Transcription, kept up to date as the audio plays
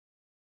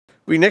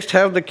We next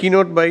have the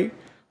keynote by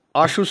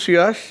Ashu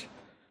Suyash,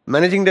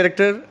 Managing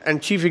Director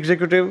and Chief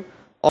Executive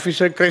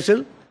Officer,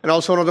 CRISIL, and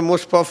also one of the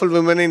most powerful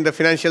women in the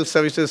financial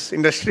services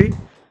industry.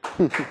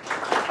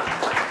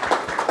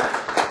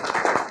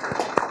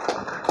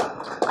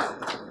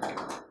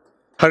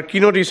 Her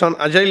keynote is on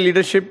Agile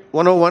Leadership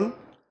 101,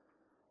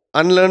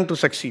 Unlearn to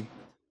Succeed.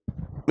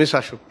 Ms.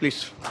 Ashu,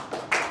 please.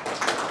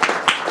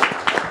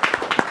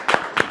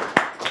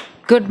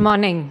 Good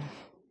morning.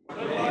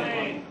 Good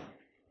morning.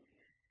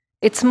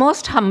 It's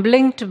most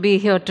humbling to be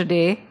here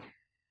today.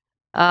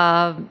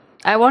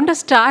 I want to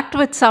start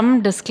with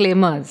some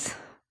disclaimers.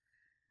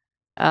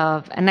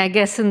 And I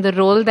guess in the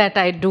role that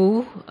I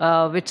do,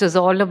 which is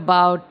all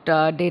about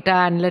data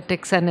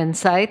analytics and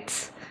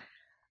insights,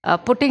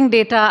 putting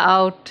data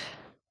out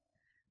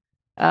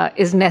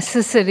is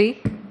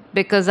necessary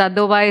because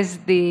otherwise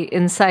the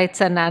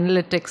insights and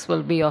analytics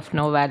will be of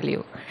no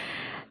value.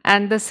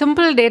 And the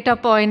simple data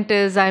point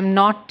is I'm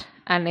not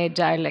an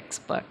Agile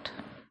expert.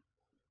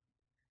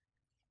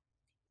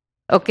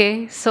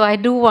 Okay, so I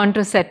do want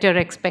to set your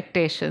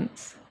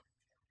expectations.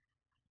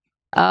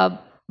 But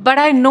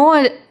I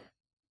know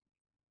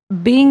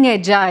being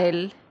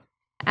Agile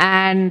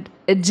and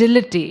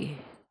agility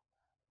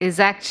is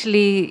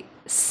actually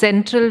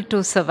central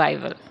to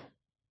survival.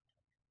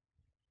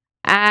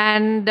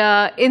 And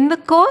in the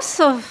course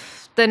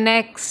of the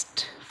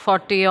next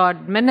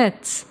 40-odd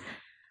minutes,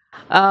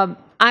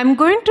 I'm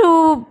going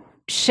to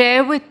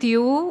share with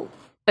you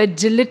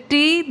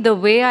agility the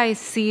way I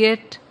see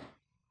it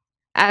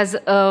as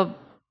a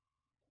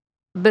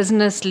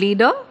business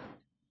leader.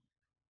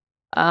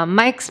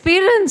 My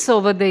experience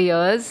over the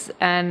years,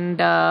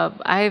 and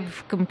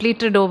I've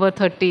completed over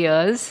 30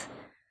 years,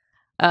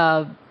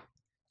 and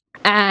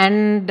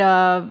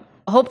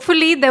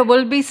hopefully there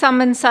will be some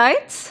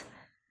insights,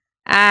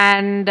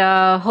 and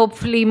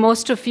hopefully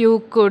most of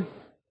you could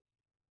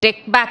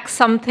take back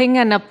something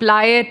and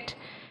apply it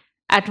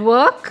at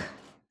work,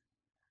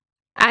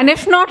 and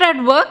if not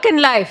at work,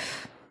 in life.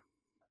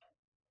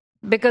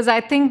 Because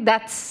I think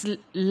that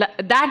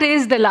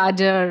is the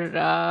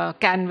larger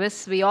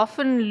canvas. We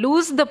often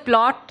lose the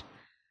plot,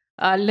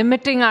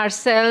 limiting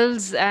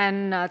ourselves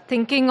and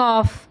thinking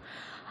of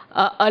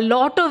a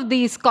lot of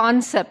these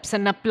concepts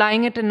and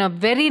applying it in a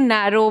very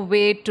narrow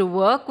way to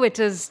work, which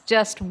is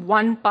just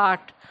one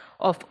part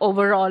of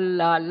overall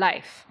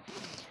life.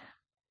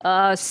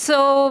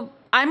 So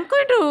I'm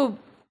going to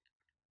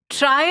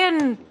try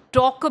and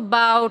talk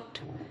about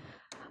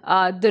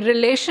the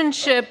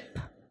relationship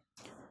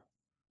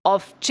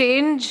of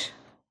change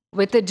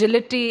with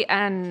agility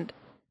and,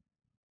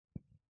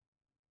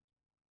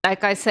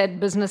 like I said,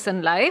 business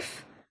and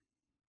life.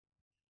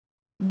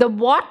 The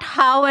what,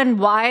 how, and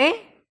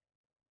why,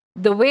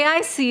 the way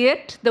I see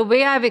it, the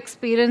way I've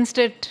experienced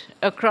it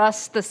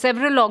across the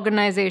several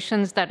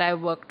organizations that I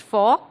worked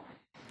for.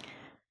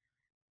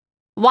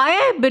 Why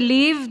I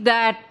believe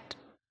that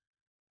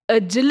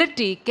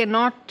agility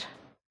cannot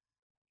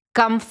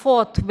come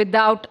forth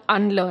without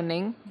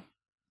unlearning.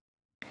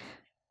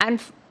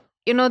 And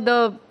you know,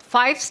 the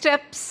 5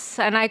 steps,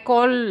 and I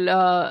call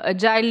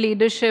Agile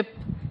leadership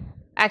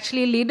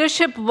actually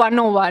Leadership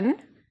 101,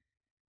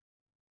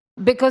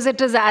 because it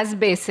is as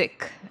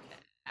basic.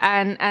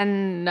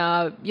 And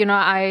you know,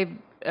 I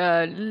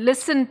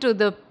listened to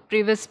the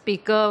previous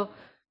speaker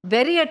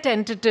very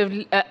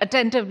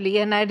attentively,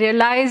 and I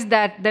realized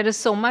that there is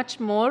so much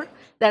more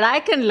that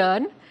I can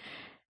learn.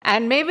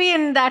 And maybe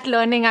in that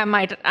learning, I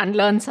might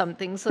unlearn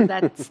something. So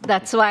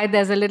that's why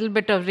there's a little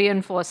bit of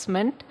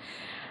reinforcement.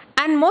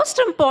 And most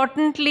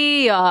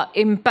importantly,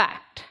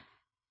 impact.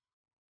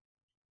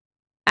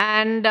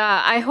 And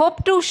I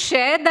hope to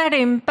share that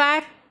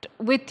impact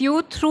with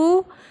you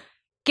through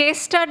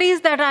case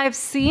studies that I've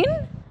seen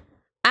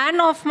and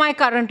of my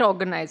current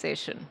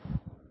organization.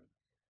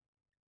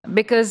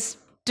 Because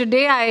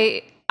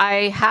today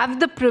I have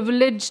the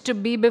privilege to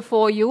be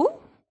before you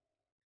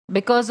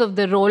because of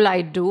the role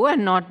I do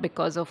and not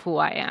because of who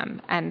I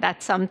am. And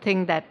that's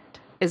something that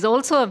is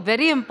also a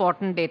very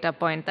important data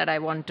point that I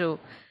want to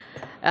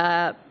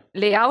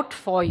lay out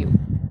for you.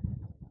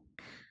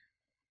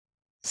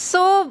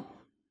 So,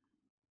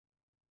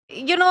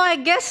 you know, I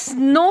guess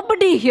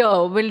nobody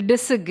here will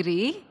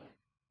disagree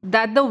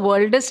that the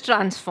world is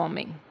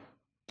transforming.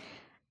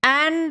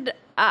 And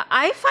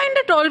I find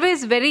it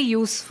always very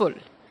useful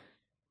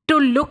to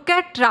look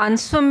at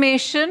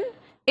transformation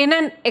in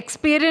an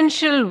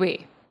experiential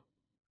way.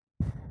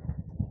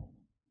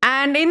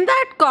 And in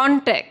that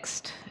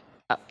context,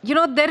 you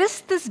know, there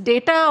is this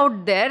data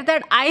out there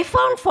that I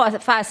found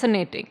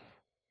fascinating.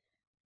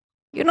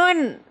 You know,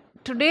 in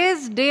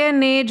today's day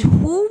and age,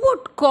 who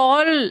would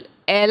call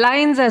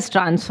airlines as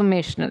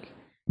transformational?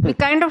 We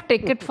kind of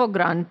take it for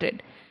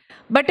granted.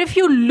 But if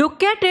you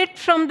look at it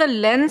from the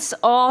lens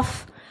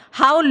of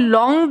how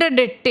long did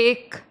it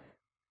take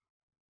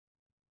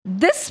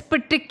this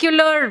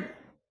particular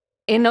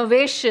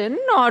innovation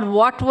or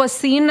what was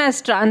seen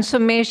as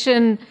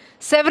transformation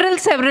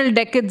several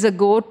decades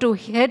ago to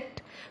hit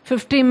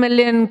 50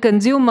 million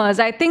consumers,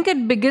 I think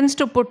it begins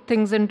to put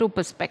things into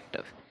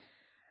perspective.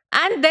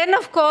 And then,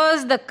 of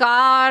course, the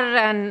car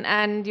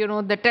and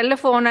the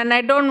telephone. And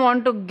I don't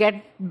want to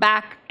get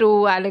back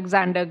to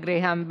Alexander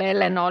Graham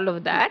Bell and all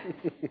of that,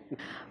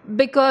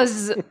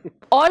 because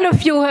all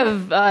of you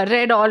have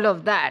read all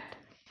of that.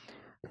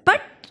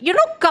 But,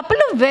 couple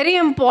of very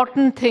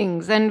important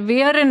things. And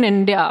we are in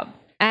India.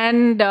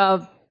 And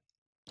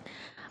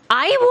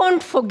I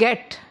won't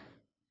forget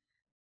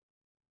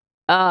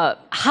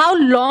how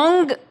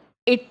long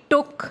it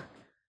took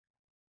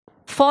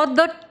for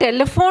the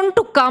telephone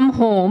to come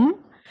home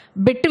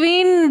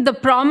between the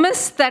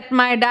promise that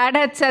my dad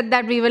had said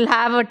that we will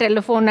have a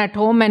telephone at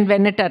home and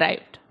when it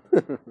arrived.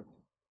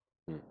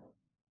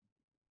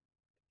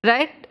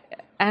 Right?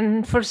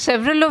 And for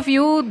several of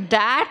you,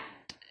 that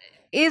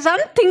is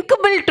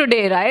unthinkable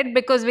today, right?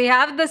 Because we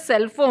have the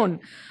cell phone.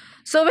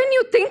 So when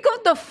you think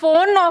of the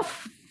phone of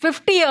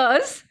 50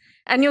 years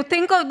and you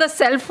think of the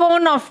cell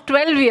phone of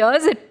 12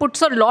 years, it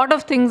puts a lot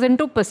of things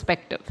into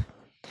perspective.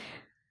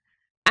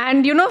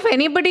 And, if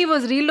anybody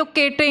was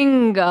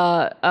relocating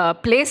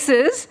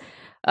places,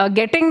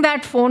 getting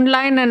that phone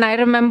line, and I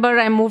remember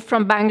I moved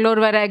from Bangalore,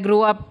 where I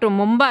grew up, to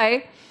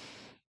Mumbai,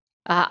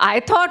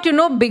 I thought,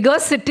 bigger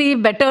city,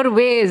 better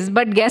ways.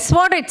 But guess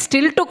what? It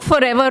still took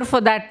forever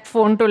for that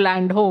phone to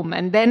land home.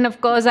 And then,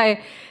 of course,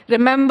 I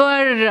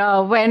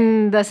remember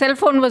when the cell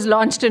phone was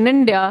launched in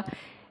India,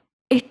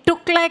 it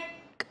took like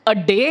a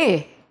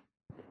day.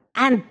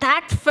 And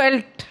that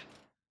felt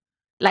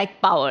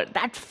like power.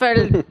 That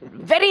felt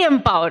very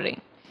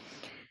empowering.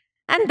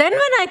 And then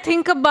when I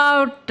think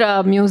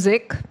about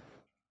music,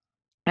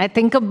 I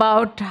think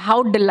about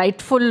how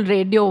delightful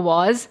radio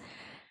was.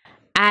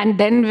 And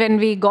then when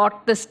we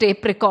got this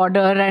tape recorder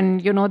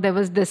and, there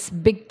was this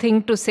big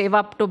thing to save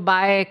up to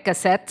buy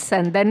cassettes.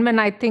 And then when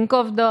I think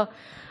of the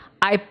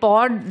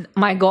iPod,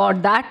 my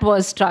God, that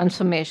was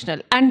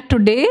transformational. And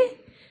today,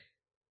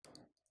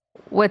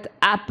 with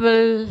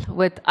Apple,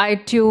 with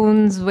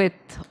iTunes, with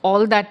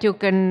all that you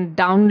can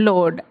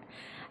download.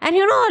 And,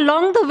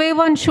 along the way,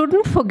 one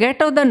shouldn't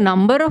forget of the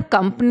number of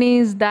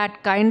companies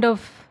that kind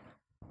of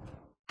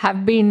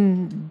have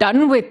been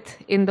done with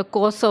in the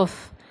course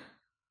of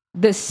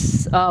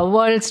this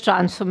world's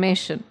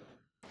transformation.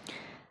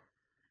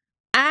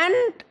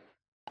 And,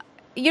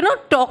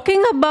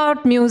 talking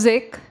about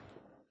music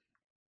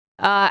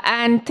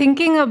and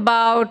thinking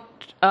about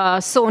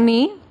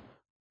Sony,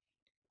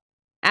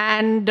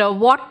 and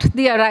what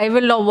the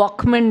arrival of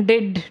Walkman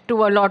did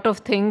to a lot of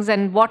things,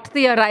 and what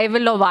the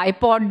arrival of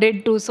iPod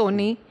did to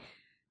Sony,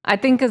 I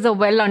think is a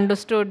well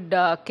understood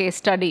case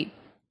study.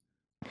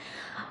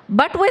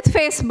 But with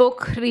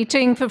Facebook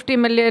reaching 50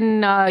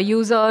 million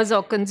users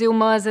or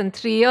consumers in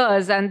 3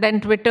 years, and then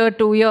Twitter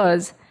 2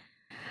 years,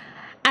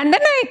 and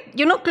then I,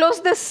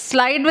 close this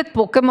slide with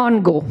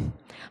Pokemon Go.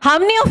 How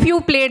many of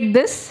you played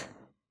this?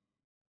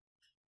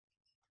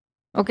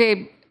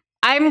 Okay.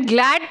 I'm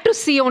glad to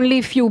see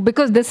only few,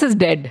 because this is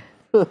dead.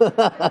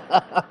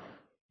 But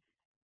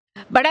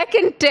I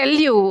can tell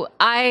you,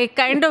 I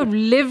kind of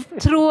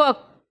lived through a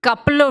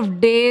couple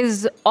of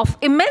days of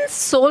immense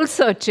soul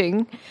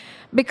searching,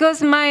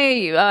 because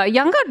my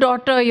younger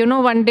daughter,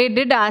 one day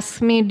did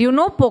ask me, do you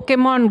know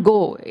Pokemon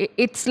Go?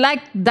 It's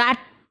like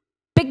that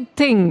big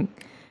thing.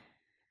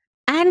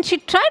 And she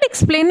tried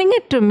explaining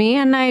it to me,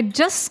 and I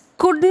just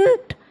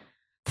couldn't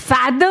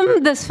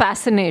fathom this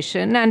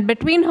fascination. And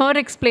between her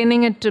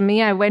explaining it to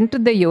me, I went to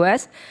the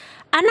US,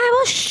 and I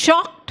was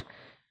shocked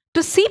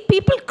to see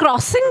people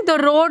crossing the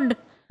road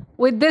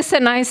with this.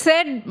 And I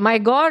said, my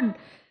God,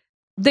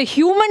 the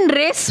human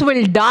race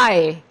will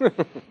die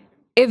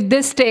if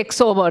this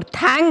takes over.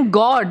 Thank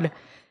God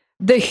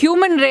the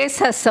human race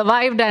has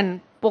survived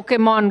and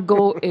Pokemon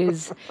Go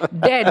is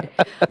dead.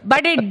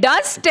 But it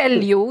does tell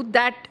you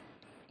that,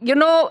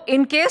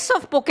 in case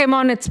of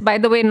Pokemon, it's, by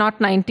the way,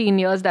 not 19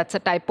 years. That's a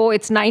typo.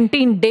 It's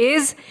 19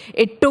 days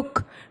it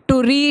took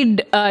to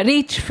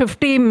reach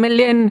 50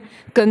 million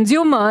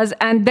consumers.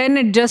 And then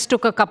it just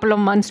took a couple of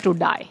months to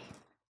die.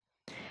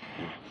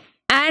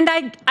 And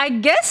I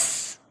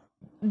guess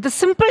the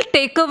simple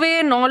takeaway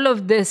in all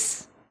of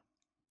this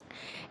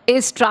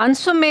is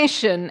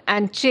transformation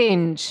and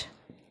change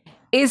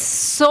is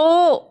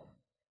so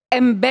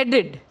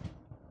embedded.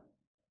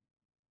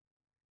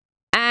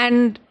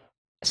 And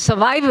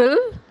survival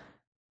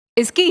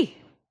is key,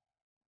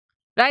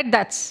 right?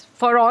 That's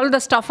for all the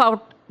stuff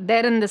out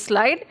there in the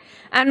slide,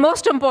 and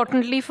most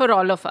importantly for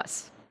all of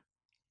us.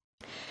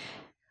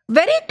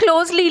 Very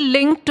closely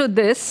linked to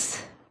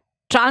this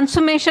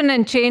transformation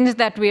and change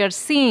that we are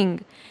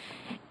seeing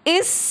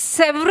is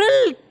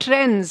several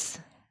trends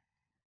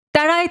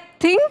that I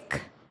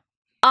think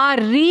are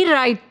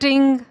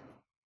rewriting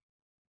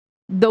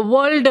the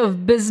world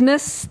of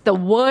business, the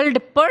world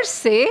per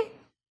se,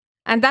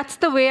 and that's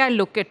the way I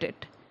look at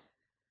it.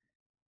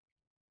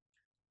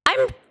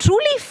 I'm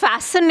truly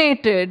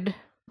fascinated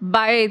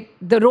by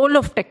the role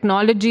of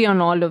technology on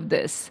all of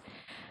this.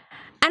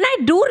 And I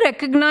do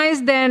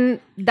recognize then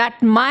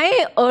that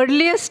my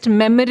earliest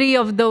memory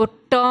of the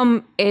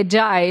term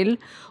agile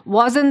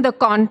was in the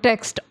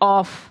context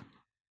of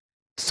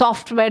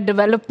software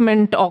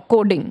development or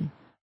coding.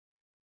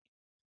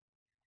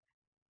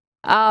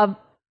 I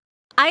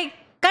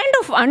kind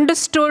of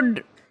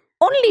understood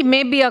only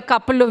maybe a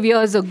couple of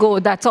years ago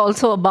that's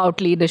also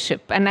about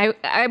leadership. And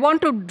I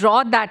want to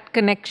draw that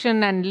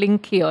connection and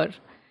link here.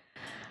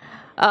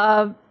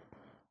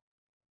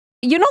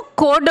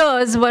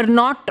 Coders were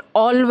not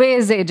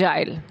always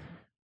agile.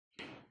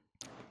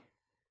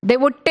 They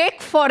would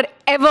take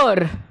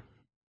forever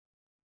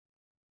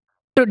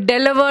to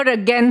deliver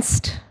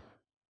against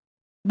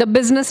the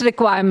business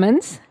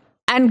requirements.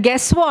 And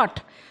guess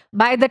what?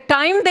 By the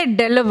time they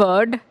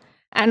delivered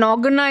and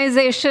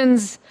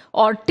organizations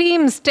or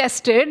teams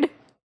tested,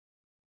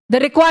 the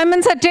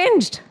requirements had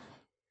changed.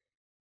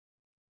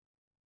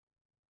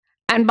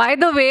 And by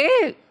the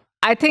way,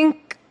 I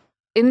think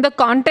in the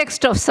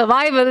context of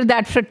survival,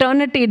 that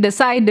fraternity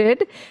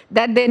decided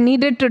that they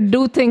needed to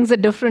do things a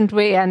different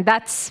way. And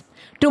that's,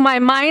 to my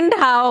mind,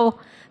 how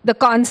the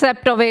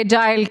concept of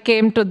Agile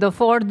came to the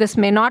fore. This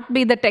may not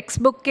be the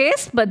textbook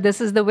case, but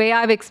this is the way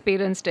I've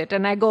experienced it.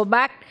 And I go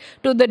back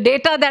to the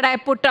data that I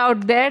put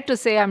out there to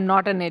say I'm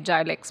not an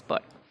Agile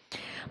expert.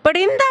 But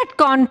in that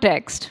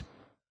context,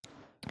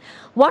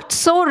 what's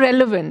so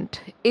relevant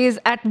is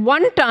at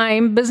one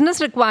time, business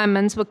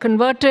requirements were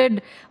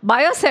converted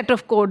by a set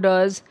of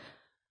coders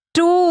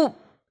to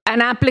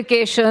an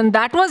application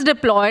that was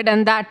deployed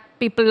and that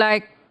people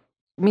like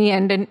me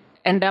end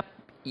up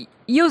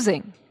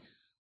using.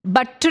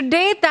 But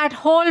today, that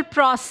whole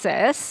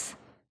process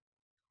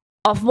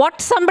of what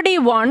somebody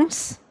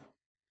wants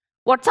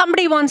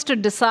to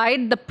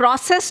decide, the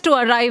process to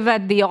arrive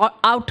at the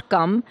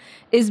outcome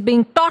is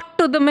being taught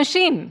to the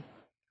machine,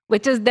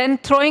 which is then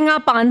throwing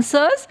up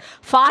answers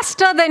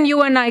faster than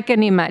you and I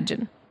can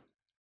imagine.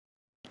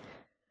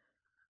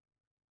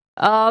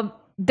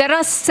 There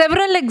are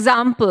several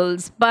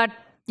examples, but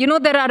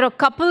there are a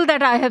couple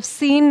that I have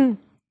seen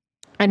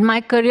in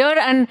my career.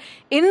 And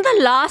in the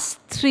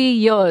last 3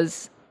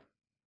 years,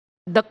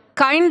 the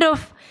kind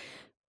of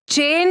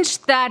change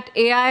that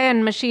AI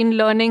and machine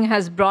learning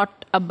has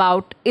brought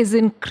about is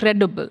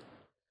incredible.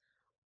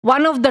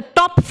 One of the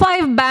top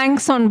 5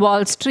 banks on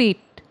Wall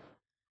Street,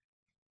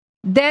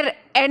 their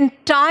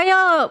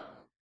entire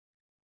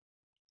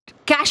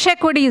cash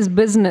equities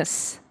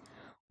business,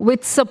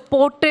 which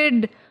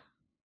supported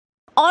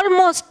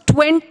almost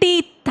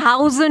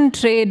 20,000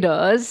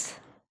 traders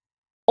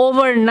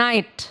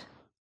overnight,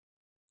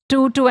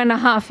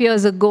 2.5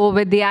 years ago,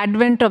 with the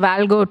advent of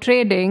algo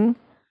trading,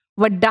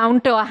 were down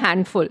to a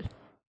handful.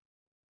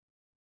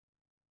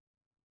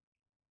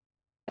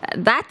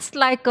 That's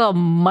like a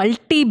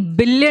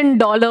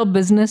multi-billion-dollar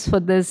business for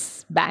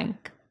this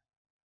bank,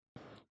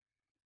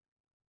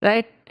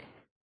 right?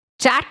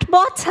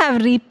 Chatbots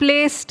have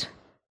replaced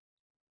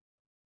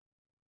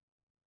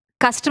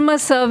customer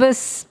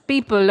service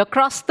people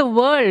across the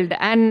world,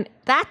 and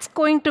that's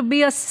going to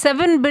be a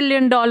 $7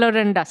 billion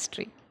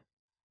industry.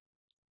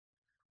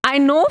 I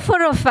know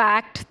for a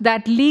fact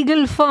that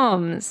legal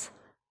firms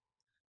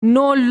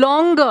no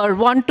longer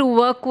want to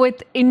work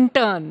with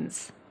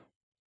interns.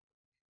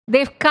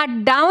 They've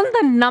cut down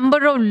the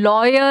number of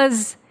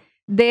lawyers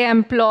they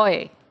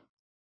employ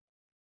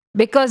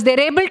because they're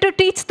able to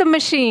teach the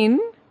machine,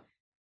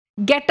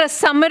 get a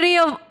summary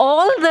of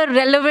all the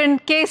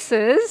relevant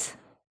cases,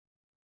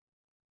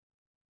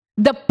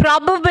 the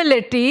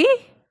probability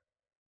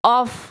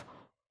of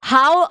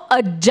how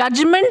a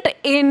judgment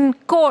in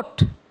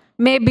court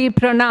may be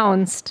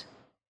pronounced,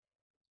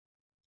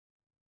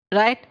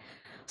 right?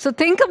 So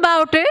think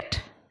about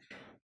it,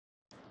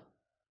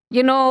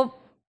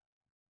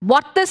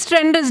 what this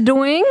trend is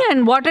doing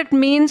and what it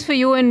means for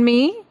you and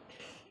me,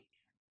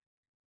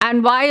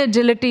 and why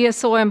agility is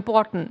so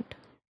important.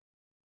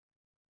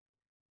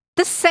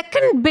 The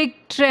second big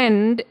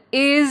trend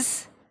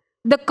is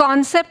the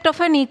concept of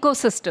an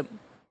ecosystem.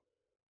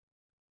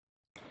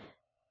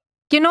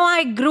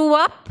 I grew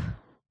up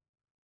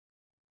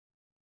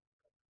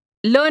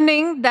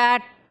learning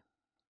that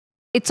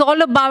it's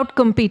all about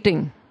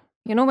competing.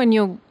 When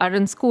you are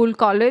in school,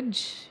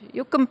 college,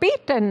 you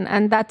compete,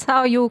 and that's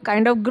how you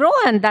kind of grow,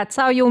 and that's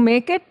how you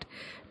make it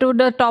to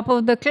the top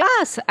of the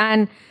class.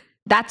 And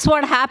that's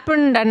what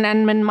happened. And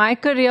in my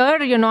career,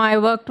 I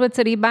worked with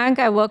Citibank,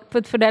 I worked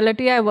with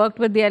Fidelity, I worked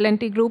with the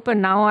L&T Group,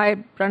 and now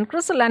I run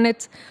CRISIL. And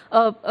it's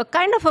a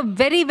kind of a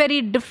very,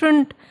 very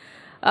different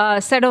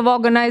set of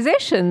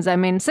organizations. I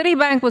mean,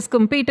 Citibank was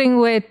competing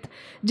with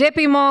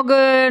JP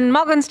Morgan,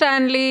 Morgan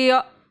Stanley,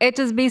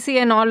 HSBC,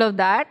 and all of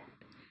that.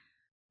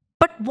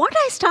 But what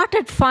I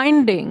started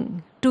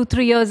finding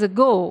 2-3 years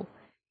ago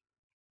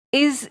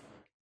is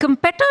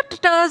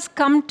competitors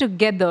come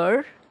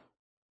together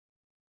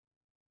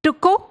to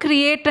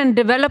co-create and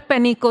develop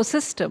an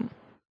ecosystem.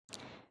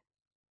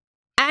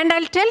 And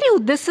I'll tell you,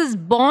 this is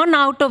born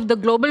out of the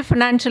global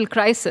financial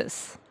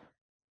crisis.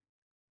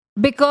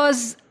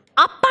 Because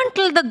up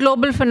until the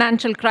global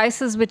financial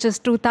crisis, which is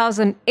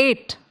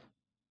 2008,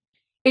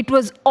 it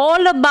was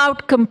all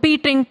about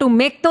competing to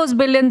make those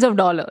billions of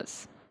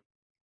dollars.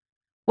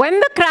 When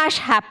the crash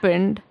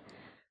happened,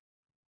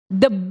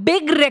 the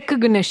big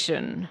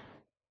recognition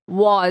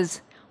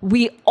was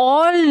we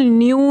all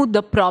knew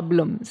the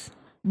problems.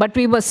 But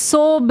we were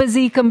so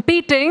busy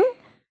competing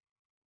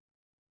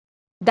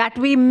that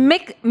we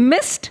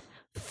missed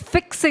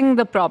fixing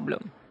the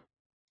problem.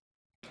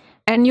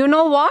 And you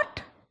know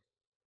what?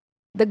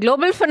 The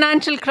global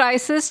financial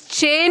crisis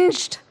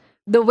changed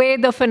the way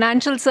the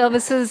financial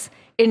services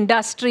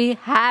industry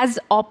has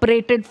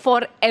operated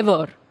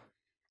forever.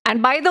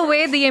 And by the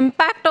way, the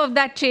impact of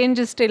that change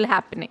is still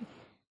happening.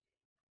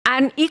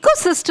 And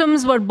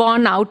ecosystems were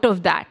born out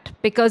of that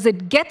because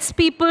it gets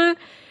people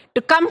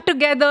to come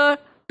together,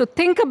 to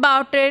think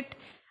about it.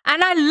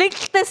 And I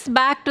linked this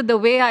back to the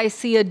way I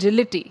see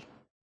agility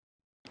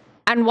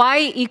and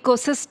why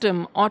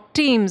ecosystem or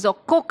teams or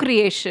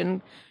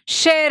co-creation,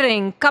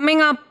 sharing,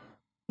 coming up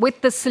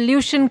with the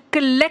solution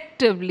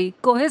collectively,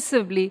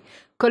 cohesively,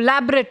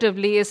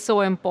 collaboratively is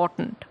so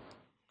important.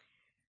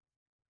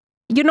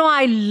 You know,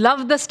 I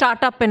love the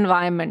startup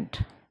environment.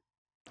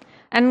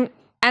 And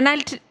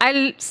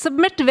I'll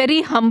submit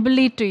very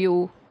humbly to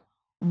you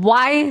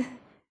why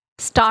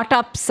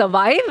startups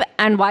survive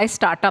and why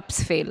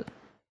startups fail.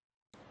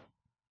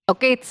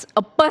 Okay, it's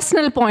a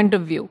personal point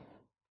of view.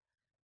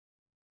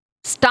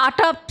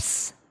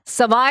 Startups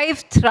survive,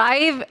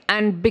 thrive,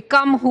 and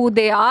become who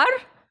they are.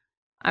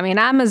 I mean,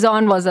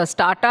 Amazon was a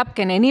startup.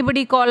 Can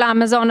anybody call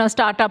Amazon a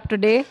startup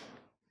today?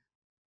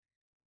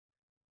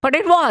 But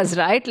it was,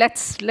 right?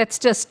 Let's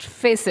just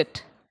face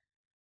it.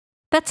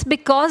 That's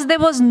because there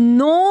was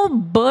no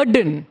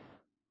burden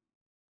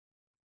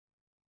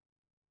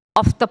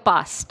of the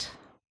past.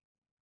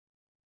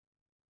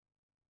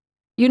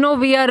 You know,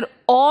 we are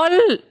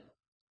all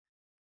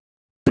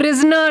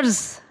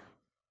prisoners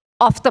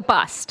of the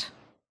past.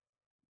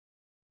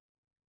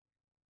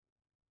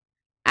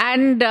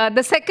 And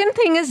the second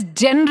thing is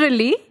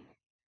generally,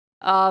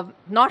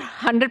 not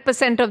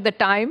 100% of the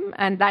time,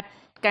 and that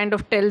kind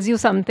of tells you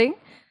something,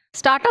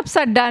 startups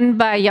are done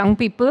by young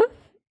people.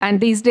 And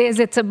these days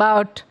it's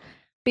about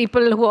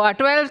people who are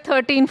 12,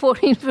 13,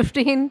 14,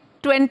 15,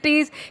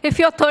 20s. If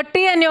you're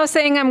 30 and you're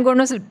saying, I'm going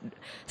to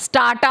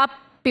start up,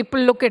 people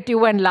look at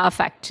you and laugh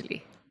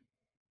actually.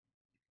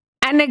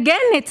 And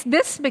again, it's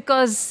this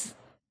because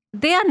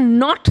they are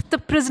not the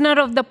prisoner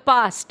of the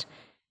past.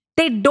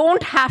 They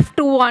don't have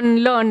to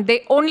unlearn.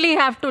 They only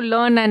have to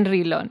learn and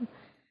relearn.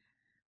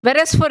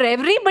 Whereas for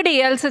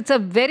everybody else, it's a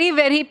very,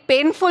 very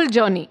painful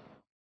journey.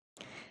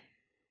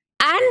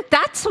 And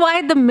that's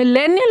why the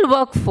millennial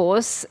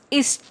workforce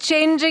is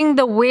changing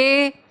the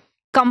way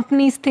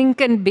companies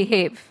think and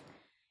behave.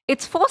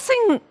 It's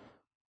forcing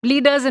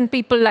leaders and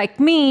people like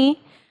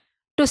me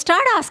to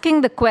start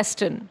asking the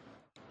question.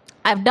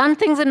 I've done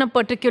things in a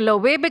particular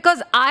way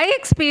because I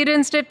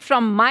experienced it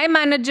from my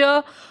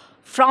manager,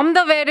 from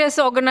the various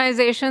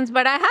organizations,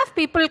 but I have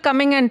people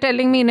coming and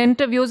telling me in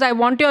interviews, I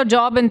want your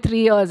job in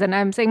 3 years. And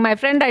I'm saying, my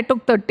friend, I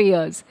took 30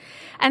 years.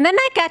 And then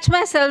I catch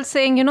myself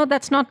saying, you know,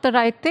 that's not the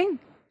right thing.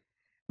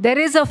 There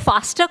is a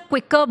faster,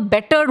 quicker,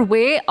 better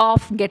way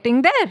of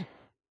getting there.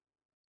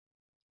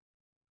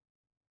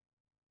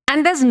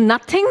 And there's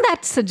nothing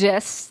that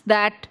suggests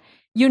that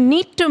you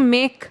need to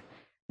make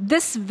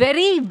this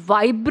very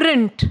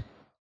vibrant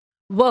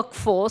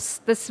workforce,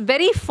 this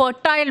very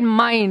fertile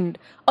mind,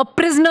 a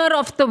prisoner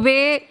of the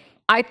way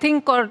I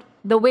think or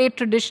the way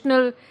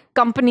traditional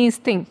companies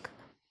think.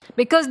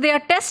 Because they are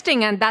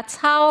testing, and that's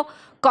how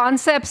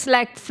concepts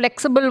like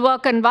flexible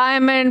work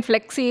environment,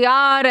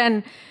 flexi-hour,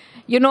 and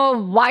you know,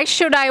 why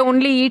should I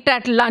only eat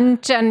at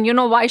lunch? And, you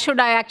know, why should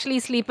I actually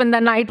sleep in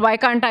the night? Why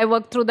can't I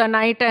work through the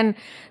night and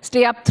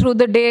stay up through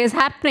the day is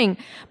happening?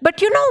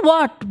 But you know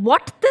what?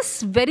 What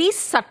this very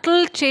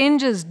subtle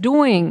change is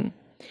doing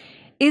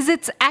is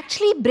it's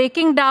actually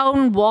breaking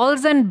down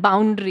walls and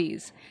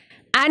boundaries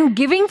and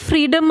giving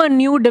freedom a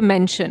new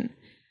dimension.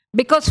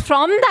 Because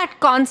from that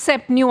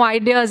concept, new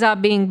ideas are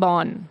being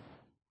born.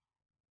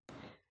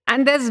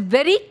 And there's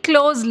very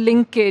close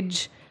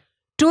linkage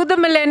to the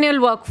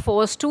millennial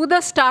workforce, to the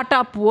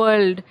startup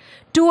world,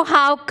 to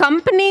how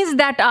companies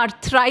that are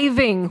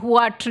thriving, who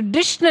are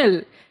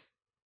traditional,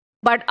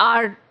 but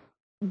are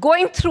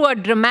going through a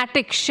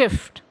dramatic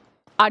shift,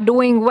 are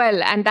doing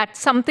well. And that's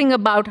something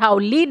about how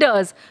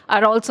leaders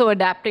are also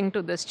adapting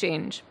to this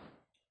change.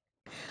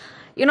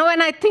 You know,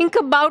 when I think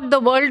about the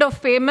world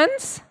of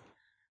payments,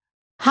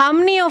 how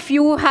many of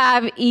you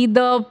have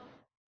either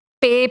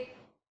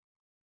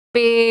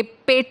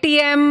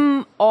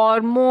Paytm or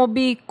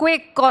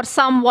MobiKwik or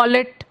some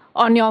wallet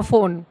on your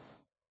phone?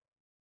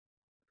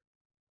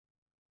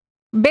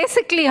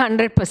 Basically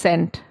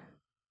 100%.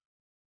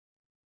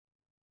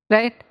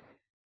 Right?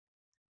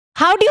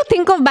 How do you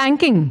think of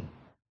banking?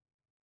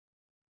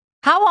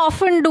 How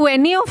often do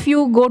any of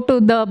you go to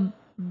the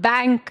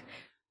bank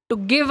to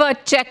give a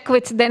check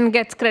which then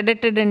gets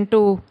credited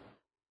into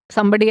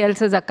somebody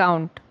else's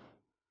account?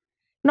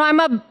 No,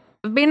 I've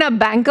been a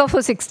banker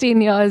for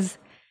 16 years.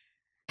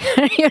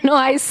 You know,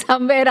 I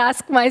somewhere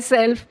ask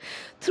myself,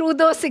 through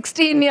those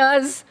 16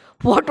 years,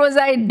 what was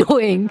I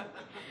doing?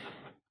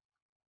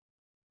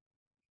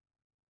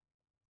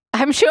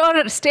 I'm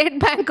sure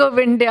State Bank of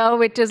India,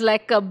 which is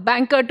like a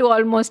banker to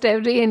almost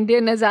every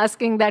Indian, is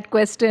asking that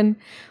question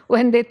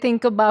when they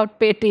think about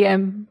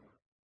Paytm.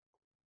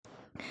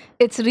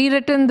 It's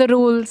rewritten the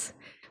rules.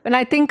 When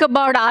I think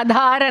about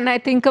Aadhaar and I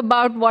think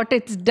about what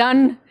it's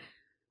done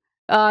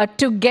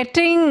to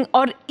getting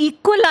or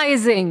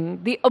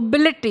equalizing the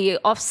ability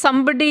of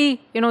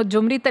somebody,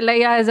 Jumri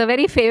Talaya is a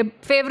very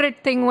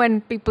favorite thing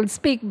when people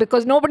speak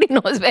because nobody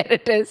knows where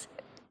it is.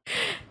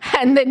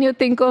 And then you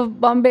think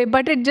of Bombay,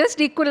 but it just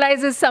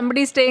equalizes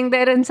somebody staying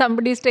there and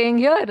somebody staying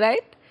here,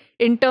 right?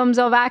 In terms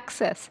of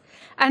access.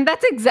 And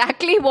that's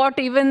exactly what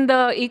even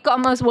the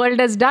e-commerce world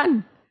has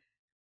done.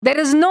 There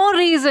is no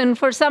reason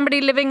for somebody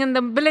living in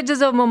the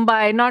villages of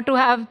Mumbai not to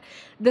have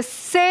the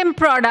same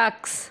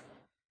products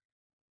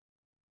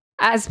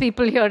as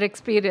people here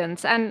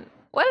experience. And,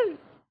 well,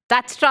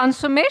 that's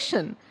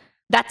transformation.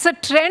 That's a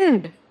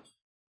trend.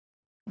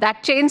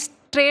 That change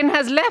train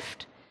has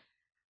left.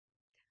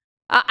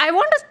 I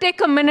want to take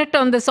a minute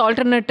on this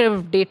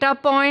alternative data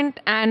point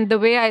and the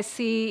way I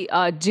see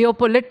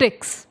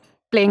geopolitics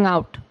playing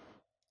out.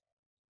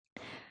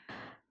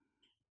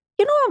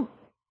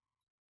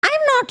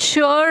 I'm not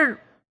sure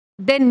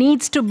there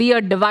needs to be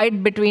a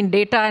divide between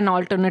data and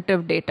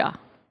alternative data.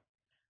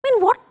 I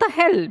mean, what the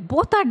hell?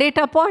 Both are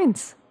data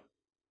points.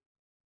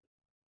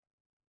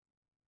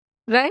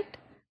 Right?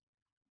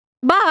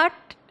 But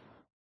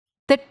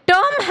the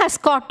term has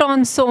caught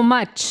on so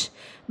much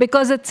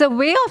because it's a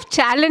way of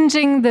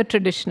challenging the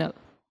traditional.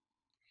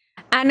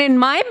 And in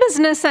my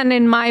business and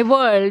in my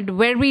world,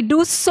 where we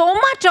do so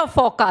much of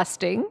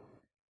forecasting,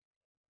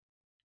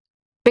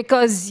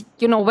 because,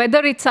 whether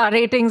it's our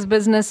ratings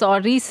business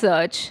or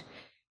research,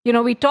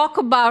 we talk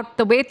about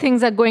the way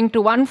things are going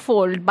to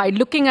unfold by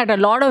looking at a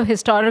lot of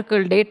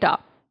historical data.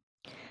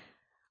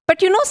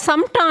 But,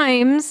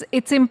 sometimes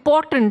it's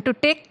important to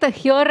take the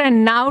here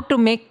and now to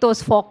make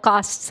those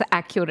forecasts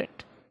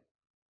accurate.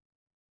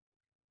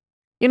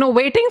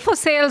 Waiting for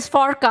sales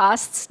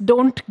forecasts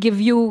don't give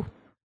you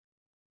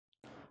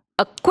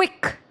a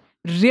quick,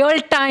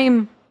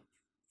 real-time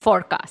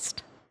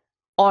forecast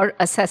or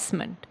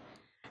assessment.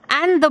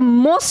 And the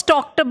most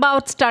talked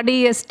about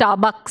study is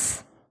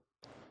Starbucks,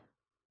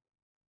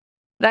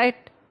 right?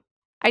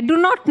 I do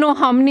not know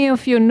how many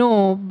of you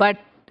know, but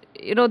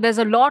there's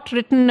a lot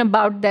written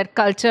about their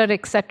culture,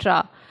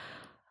 etc.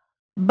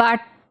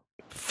 But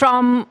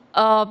from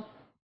a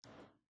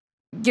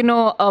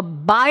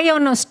buy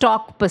on a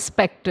stock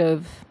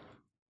perspective,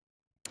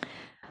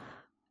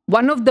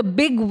 one of the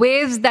big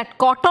waves that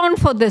caught on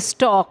for this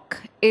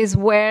stock is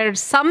where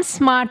some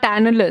smart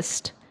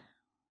analyst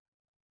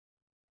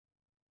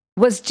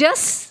was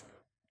just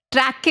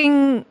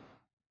tracking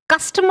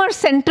customer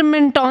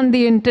sentiment on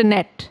the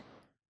internet.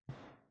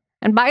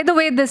 And by the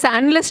way, this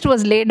analyst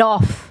was laid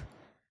off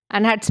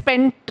and had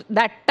spent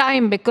that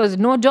time because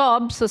no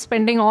job, so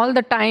spending all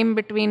the time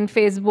between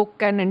Facebook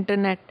and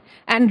internet,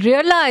 and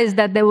realized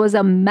that there was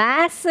a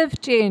massive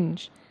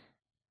change.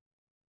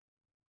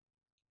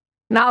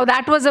 Now,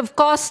 that was, of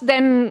course,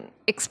 then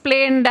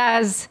explained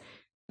as,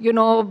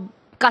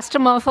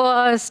 customer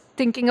first,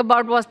 thinking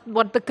about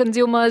what the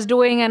consumer is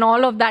doing and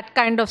all of that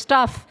kind of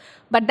stuff.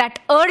 But that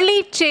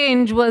early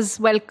change was,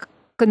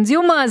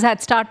 consumers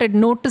had started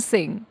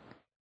noticing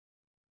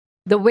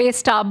the way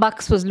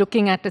Starbucks was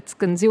looking at its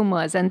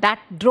consumers, and that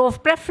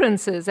drove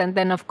preferences. And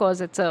then, of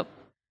course, it's a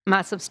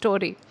massive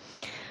story.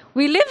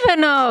 We live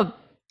in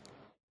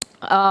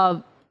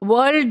a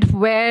world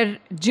where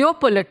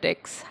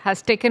geopolitics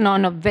has taken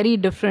on a very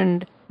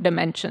different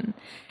dimension.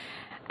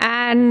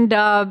 And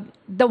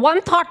the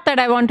one thought that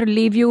I want to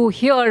leave you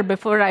here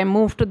before I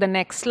move to the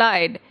next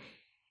slide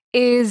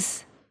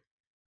is,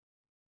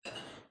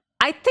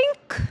 I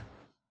think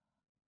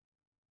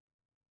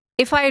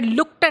if I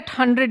looked at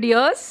 100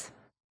 years,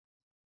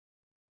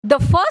 the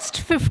first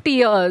 50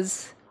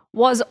 years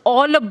was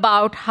all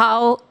about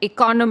how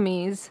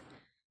economies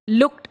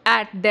looked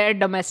at their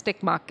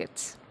domestic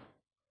markets.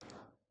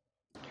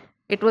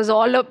 It was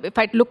all if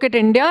I look at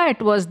India,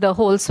 it was the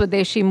whole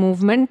Swadeshi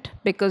movement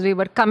because we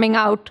were coming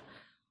out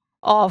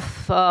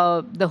of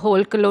the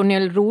whole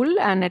colonial rule,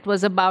 and it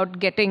was about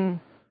getting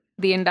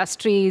the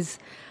industries,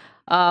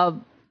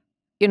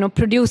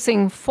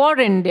 producing for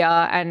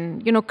India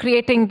and,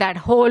 creating that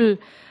whole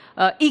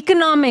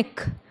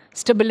economic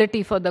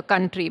stability for the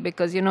country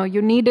because,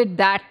 you needed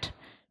that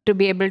to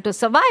be able to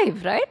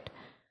survive, right?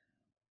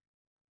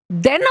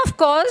 Then, of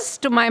course,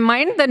 to my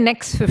mind, the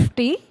next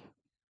 50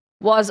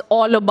 was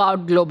all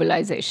about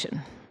globalization.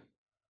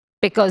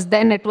 Because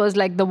then it was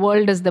like the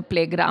world is the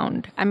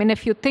playground. I mean,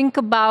 if you think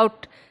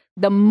about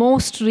the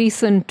most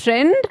recent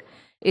trend,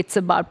 it's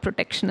about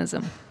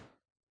protectionism.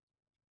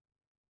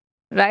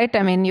 Right?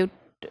 I mean, you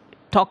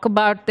talk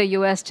about the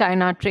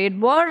US-China trade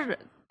war.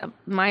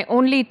 My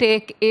only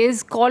take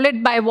is call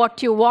it by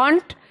what you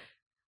want,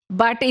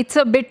 but it's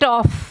a bit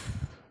of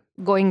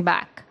going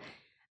back.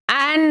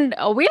 And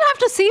we'll have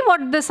to see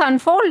what this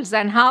unfolds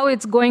and how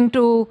it's going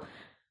to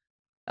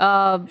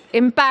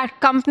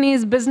impact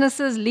companies,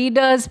 businesses,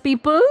 leaders,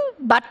 people,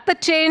 but the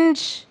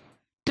change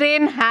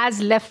train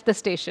has left the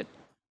station.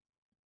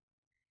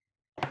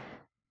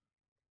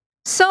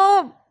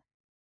 So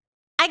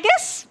I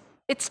guess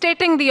it's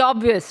stating the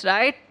obvious,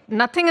 right?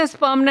 Nothing is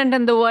permanent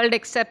in the world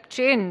except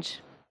change.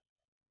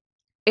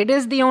 It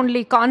is the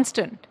only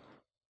constant.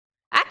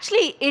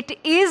 Actually, it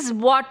is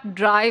what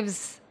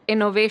drives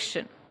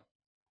innovation.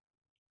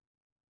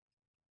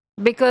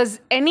 Because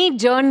any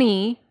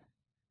journey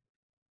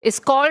is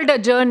called a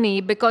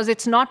journey because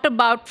it's not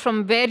about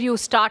from where you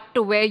start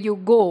to where you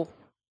go,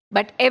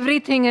 but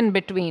everything in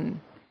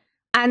between.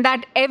 And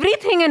that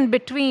everything in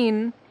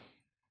between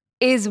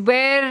is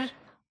where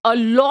a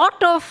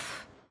lot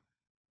of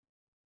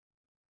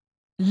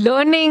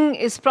learning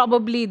is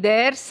probably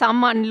there,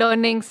 some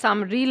unlearning,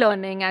 some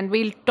relearning, and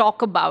we'll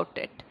talk about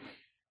it.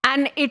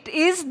 And it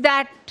is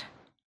that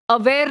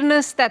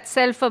awareness, that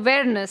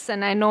self-awareness,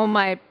 and I know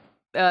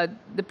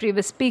the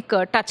previous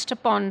speaker touched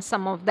upon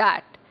some of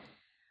that,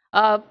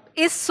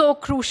 is so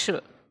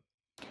crucial.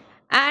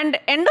 And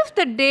end of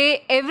the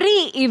day,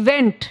 every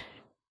event,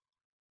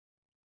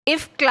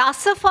 if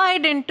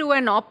classified into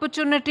an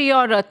opportunity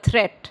or a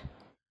threat,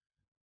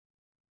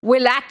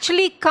 will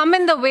actually come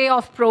in the way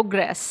of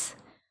progress,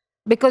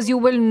 because you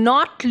will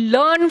not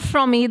learn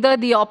from either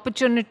the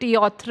opportunity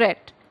or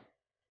threat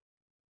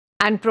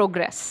and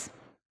progress.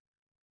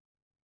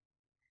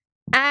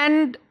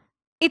 And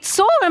it's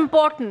so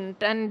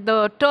important, and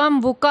the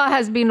term VUCA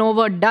has been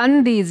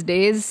overdone these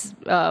days.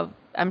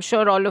 I'm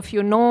sure all of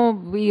you know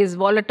V is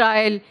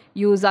volatile,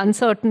 U is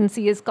uncertain,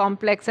 C is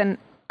complex and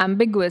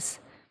ambiguous.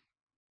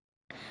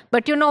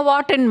 But you know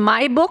what? In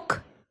my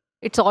book,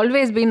 it's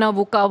always been a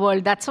VUCA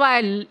world. That's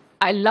why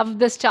I love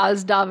this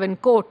Charles Darwin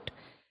quote,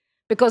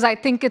 because I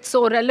think it's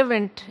so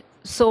relevant.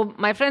 So,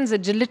 my friends,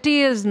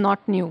 agility is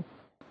not new.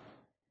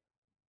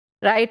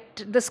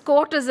 Right? This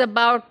quote is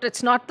about,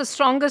 it's not the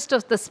strongest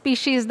of the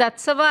species that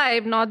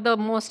survive, not the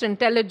most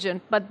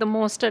intelligent, but the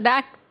most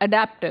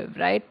adaptive,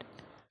 right?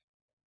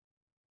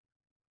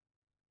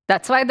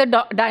 That's why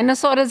the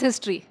dinosaur is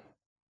history.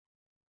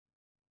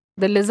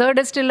 The lizard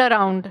is still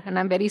around, and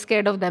I'm very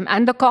scared of them.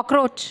 And the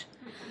cockroach.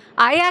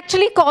 I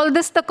actually call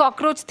this the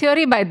cockroach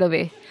theory, by the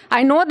way.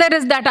 I know there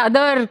is that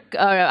other,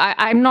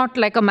 I'm not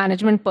like a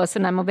management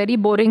person. I'm a very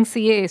boring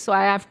CA, so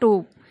I have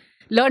to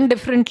learn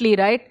differently,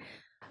 right?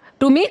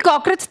 To me,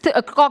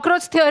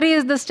 cockroach theory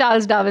is this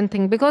Charles Darwin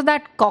thing, because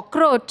that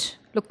cockroach,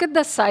 look at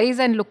the size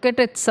and look at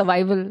its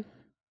survival.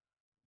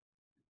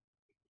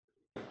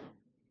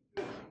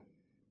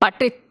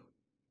 But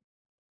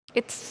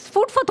it's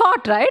food for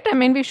thought, right? I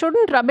mean, we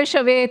shouldn't rubbish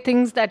away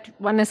things that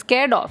one is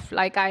scared of,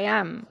 like I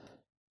am.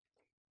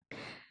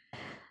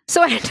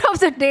 So, end of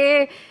the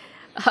day,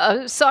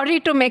 sorry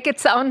to make it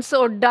sound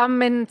so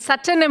dumb, in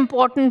such an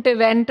important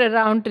event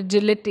around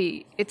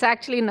agility, it's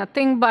actually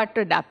nothing but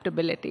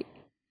adaptability.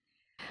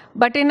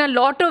 But in a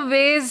lot of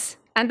ways,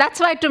 and that's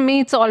why to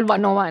me it's all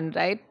 101,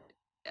 right?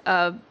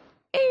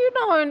 You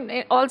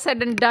know, all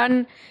said and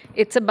done,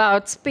 it's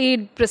about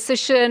speed,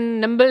 precision,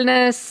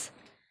 nimbleness.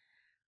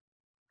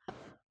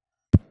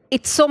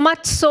 It's so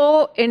much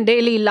so in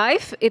daily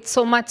life. It's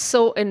so much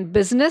so in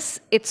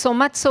business. It's so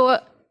much so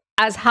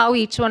as how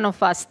each one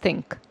of us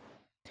think.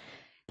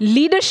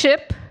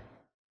 Leadership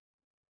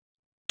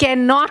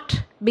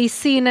cannot be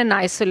seen in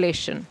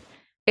isolation.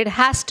 It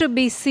has to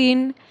be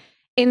seen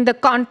in the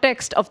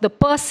context of the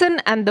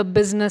person and the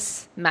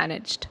business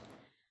managed.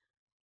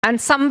 And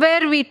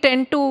somewhere we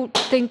tend to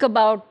think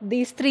about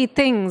these three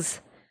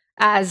things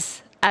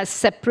as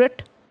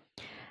separate.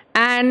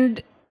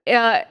 And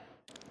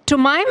to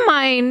my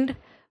mind,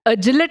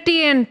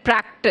 agility in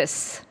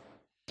practice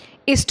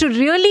is to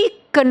really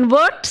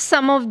convert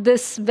some of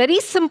this very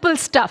simple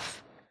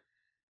stuff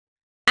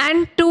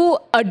and to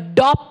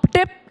adopt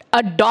it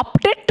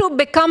to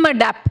become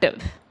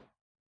adaptive,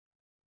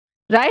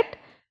 right?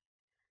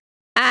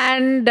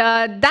 And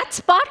that's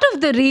part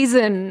of the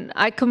reason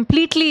I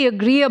completely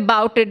agree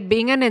about it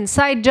being an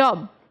inside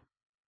job.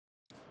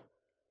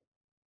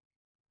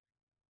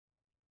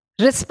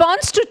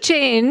 Response to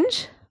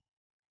change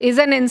is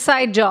an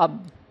inside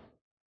job,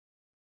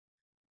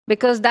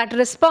 because that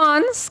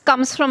response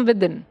comes from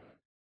within.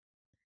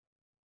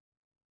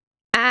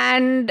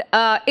 And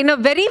in a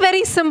very,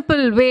 very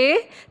simple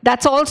way,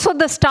 that's also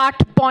the start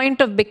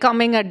point of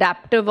becoming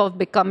adaptive, of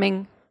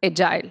becoming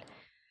agile.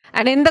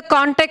 And in the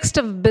context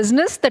of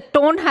business, the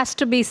tone has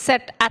to be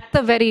set at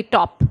the very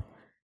top,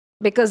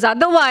 because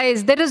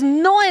otherwise there is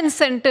no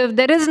incentive,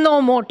 there is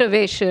no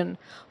motivation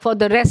for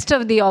the rest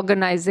of the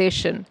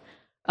organization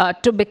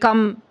to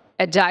become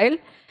agile.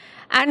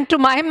 And to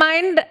my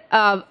mind,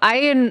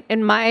 I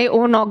in my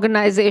own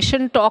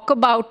organization talk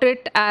about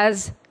it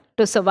as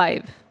to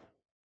survive.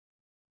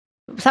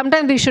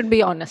 Sometimes we should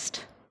be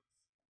honest.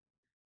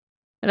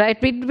 Right?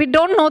 We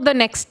don't know the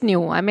next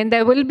new. I mean,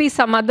 there will be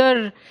some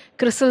other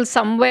Crystal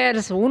somewhere,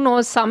 who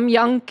knows, some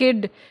young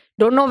kid,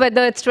 don't know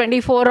whether it's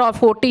 24 or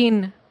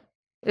 14,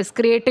 is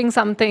creating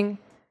something.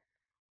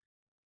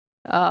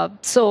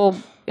 So,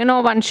 you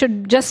know, one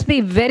should just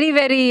be very,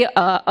 very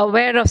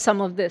aware of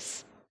some of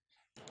this.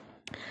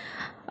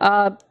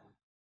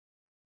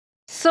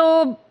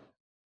 So,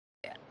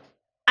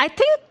 I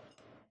think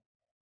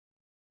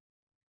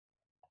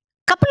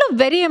couple of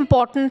very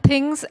important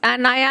things,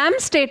 and I am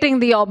stating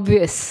the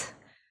obvious.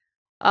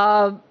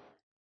 To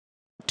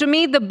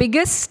me, the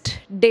biggest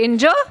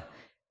danger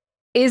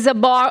is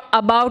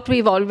about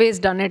we've always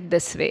done it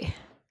this way.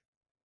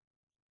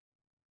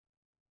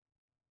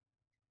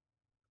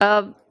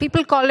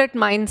 People call it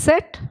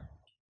mindset.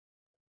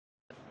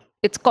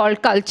 It's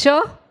called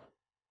culture.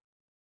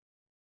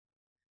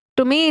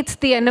 To me, it's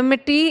the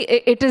enmity.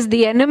 It is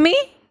the enemy.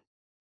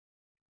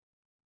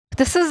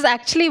 This is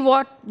actually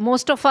what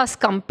most of us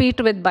compete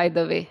with, by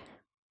the way.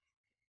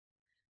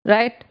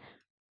 Right?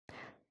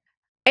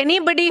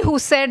 Anybody who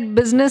said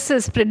business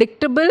is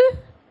predictable,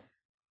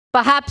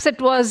 perhaps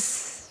it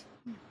was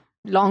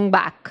long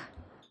back.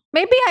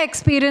 Maybe I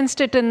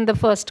experienced it in the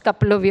first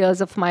couple of years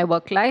of my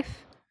work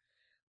life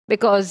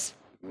because,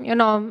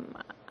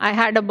 I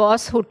had a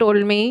boss who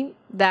told me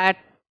that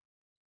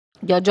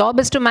your job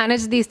is to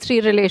manage these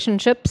 3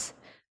 relationships.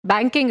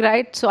 Banking,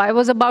 right? So I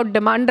was about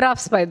demand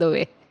drafts, by the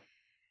way.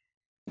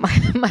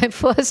 My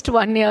first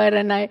 1 year,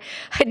 and I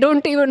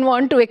don't even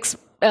want to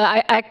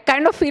I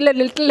kind of feel a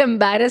little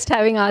embarrassed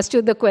having asked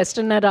you the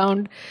question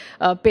around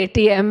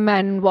Paytm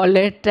and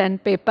wallet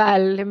and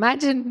PayPal.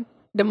 Imagine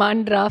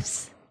demand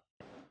drafts.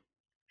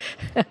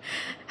 And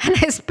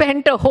I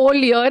spent a whole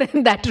year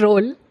in that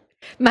role,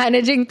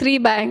 managing 3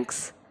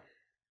 banks.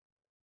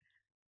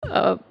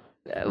 Good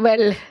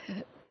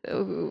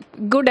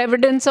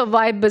evidence of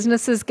why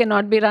businesses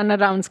cannot be run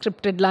around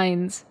scripted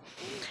lines.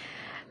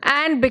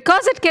 And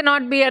because it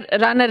cannot be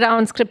run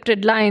around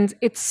scripted lines,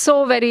 it's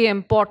so very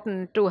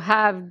important to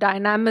have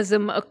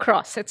dynamism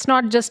across. It's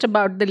not just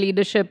about the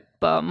leadership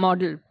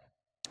model.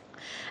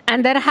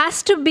 And there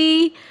has to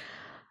be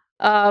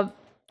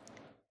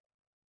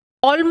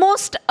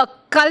almost a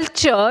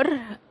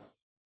culture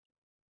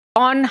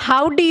on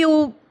how do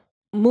you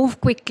move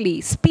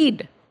quickly,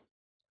 speed.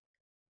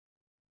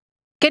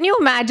 Can you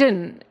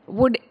imagine,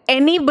 would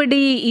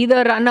anybody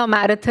either run a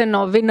marathon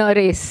or win a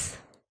race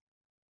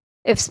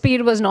if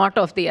speed was not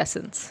of the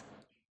essence?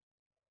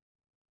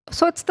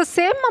 So it's the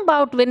same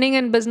about winning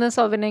in business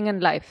or winning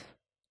in life.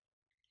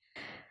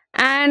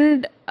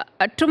 And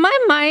to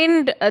my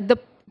mind, there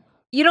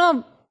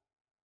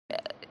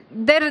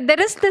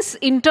is this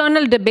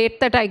internal debate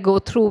that I go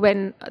through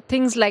when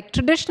things like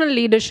traditional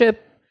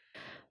leadership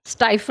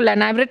stifle,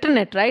 and I've written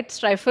it, right?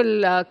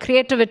 Stifle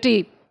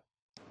creativity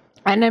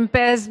and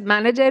impairs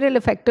managerial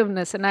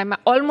effectiveness. And I'm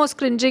almost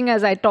cringing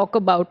as I talk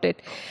about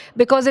it,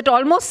 because it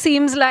almost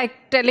seems like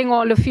telling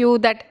all of you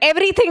that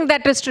everything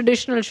that is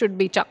traditional should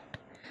be chucked.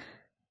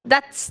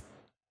 That's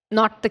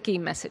not the key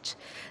message.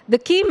 The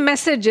key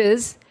message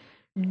is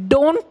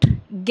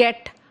don't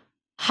get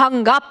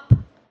hung up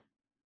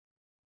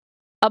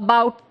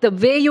about the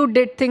way you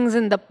did things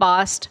in the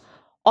past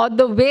or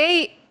the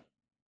way,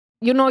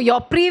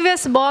 your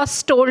previous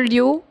boss told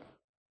you.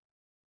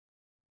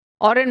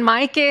 Or in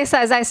my case,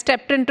 as I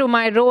stepped into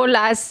my role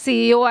as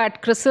CEO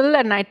at CRISIL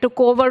and I took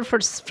over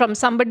from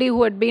somebody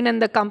who had been in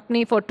the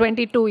company for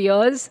 22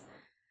 years.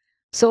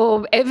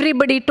 So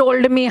everybody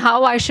told me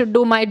how I should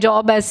do my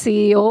job as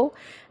CEO.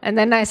 And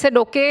then I said,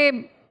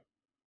 okay,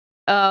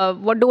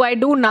 what do I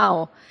do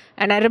now?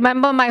 And I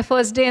remember my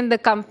first day in the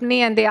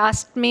company and they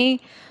asked me,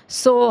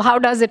 so how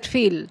does it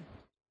feel?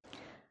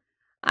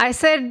 I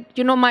said,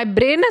 my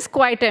brain is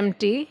quite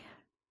empty.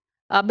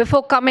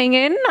 Before coming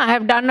in, I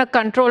have done a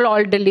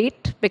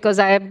Control-Alt-Delete because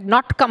I have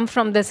not come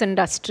from this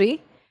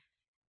industry.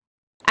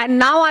 And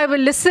now I will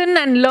listen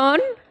and learn,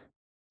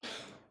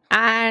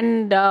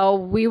 and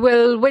we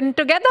will win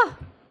together.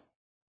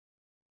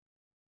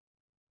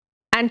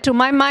 And to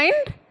my mind,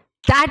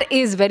 that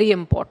is very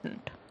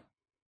important.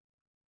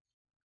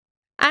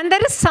 And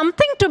there is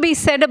something to be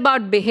said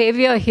about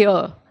behavior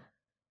here.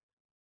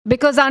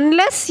 Because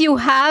unless you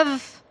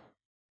have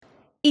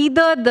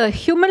either the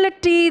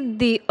humility,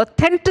 the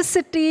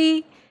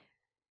authenticity,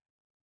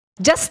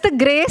 just the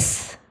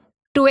grace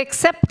to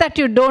accept that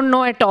you don't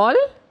know it all,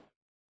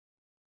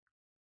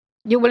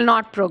 you will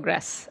not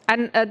progress.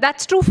 And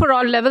that's true for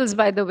all levels,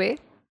 by the way.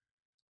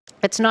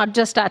 It's not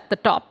just at the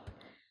top.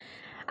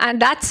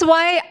 And that's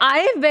why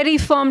I very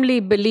firmly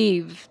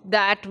believe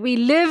that we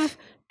live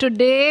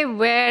today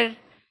where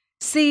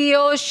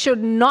CEOs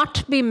should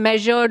not be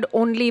measured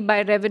only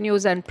by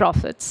revenues and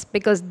profits,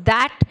 because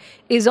that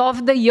is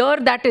of the year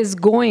that is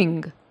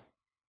going.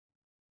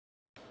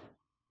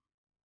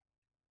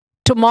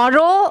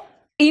 Tomorrow,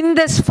 in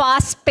this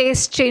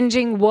fast-paced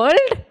changing world,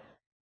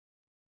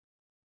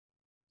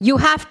 you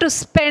have to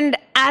spend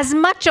as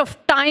much of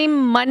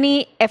time,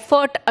 money,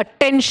 effort,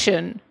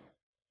 attention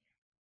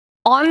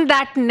on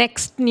that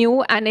next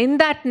new, and in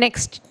that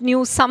next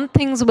new, some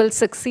things will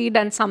succeed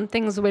and some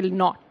things will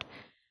not.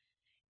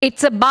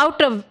 It's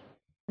about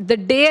the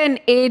day and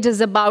age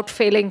is about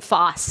failing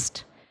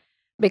fast,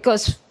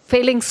 because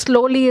failing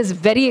slowly is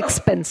very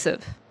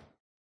expensive.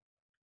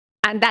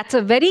 And that's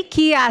a very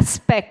key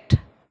aspect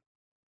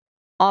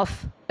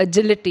of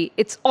agility.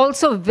 It's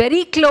also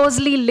very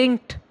closely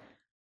linked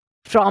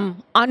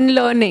from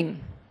unlearning.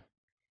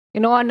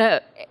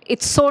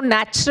 It's so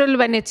natural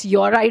when it's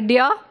your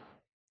idea.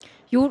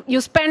 You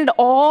spend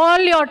all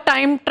your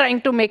time trying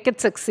to make it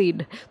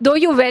succeed, though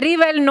you very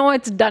well know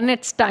it's done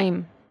its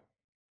time.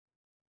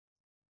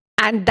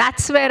 And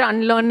that's where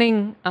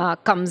unlearning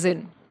comes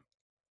in.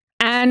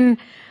 And,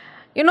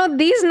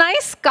 these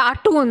nice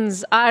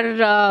cartoons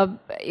are,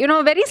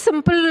 very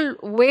simple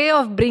way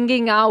of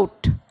bringing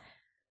out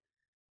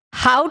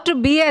how to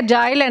be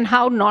agile and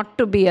how not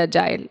to be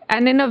agile.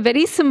 And in a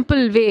very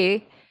simple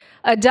way,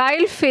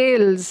 agile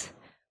fails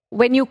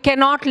when you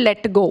cannot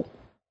let go.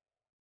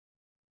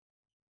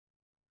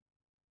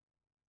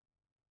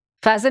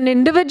 If as an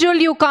individual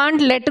you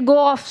can't let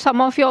go of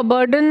some of your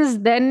burdens,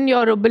 then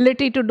your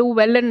ability to do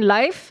well in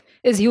life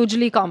is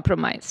hugely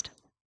compromised.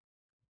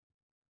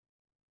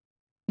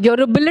 Your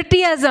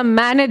ability as a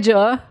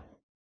manager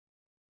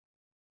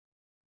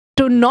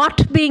to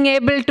not being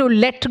able to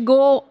let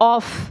go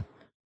of,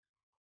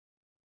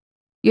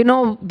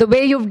 the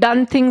way you've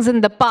done things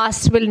in the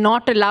past will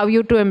not allow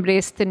you to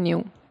embrace the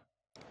new.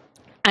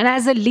 And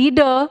as a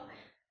leader,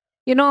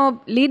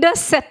 leaders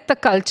set the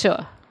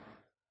culture,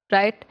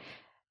 right?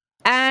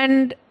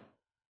 And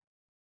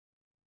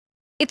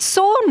it's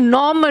so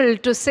normal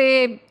to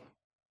say,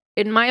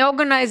 in my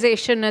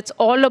organization, it's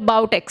all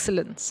about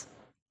excellence.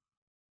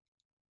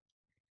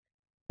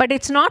 But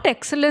it's not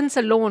excellence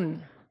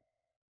alone.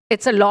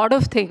 It's a lot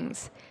of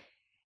things.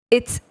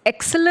 It's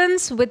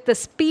excellence with the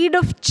speed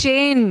of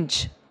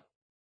change.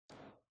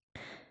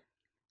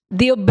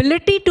 The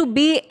ability to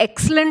be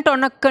excellent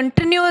on a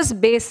continuous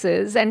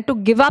basis and to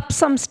give up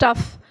some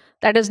stuff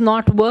that is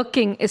not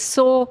working is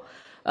so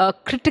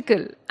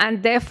critical.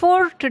 And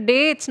therefore,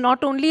 today, it's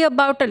not only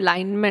about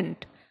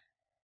alignment,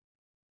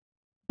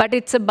 but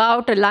it's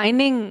about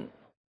aligning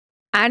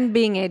and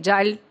being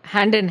agile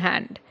hand in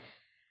hand.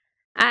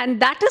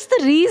 And that is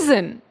the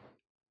reason,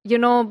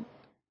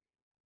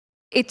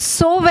 it's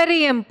so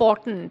very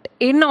important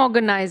in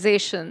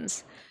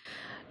organizations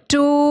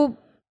to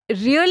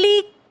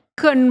really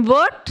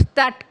convert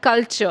that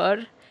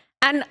culture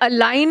and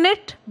align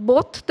it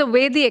both the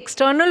way the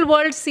external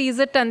world sees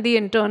it and the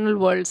internal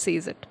world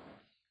sees it.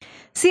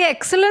 See,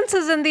 excellence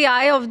is in the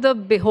eye of the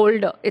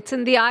beholder. It's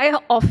in the eye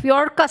of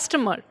your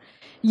customer.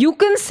 You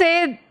can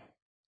say,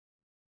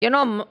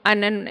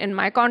 and in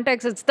my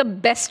context, it's the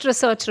best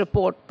research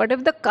report. But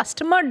if the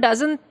customer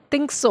doesn't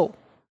think so,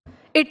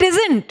 it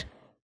isn't.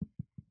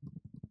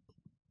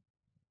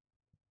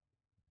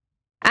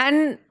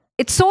 And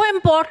it's so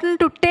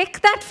important to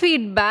take that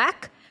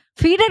feedback,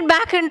 feed it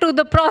back into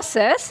the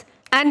process,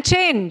 and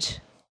change.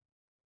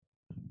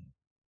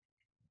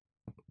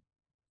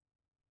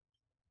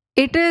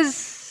 It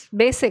is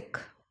basic.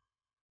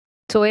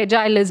 So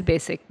agile is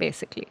basic,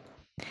 basically.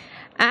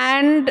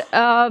 And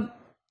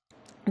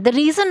the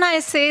reason I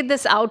say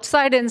this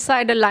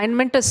outside-inside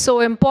alignment is so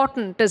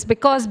important is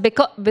because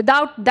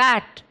without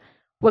that,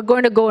 we're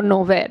going to go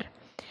nowhere.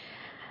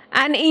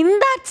 And in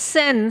that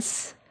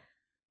sense,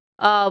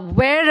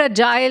 where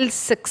agile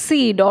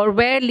succeed or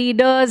where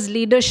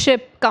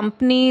leadership,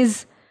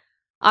 companies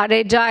are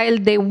agile,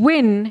 they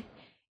win,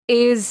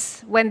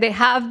 is when they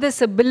have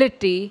this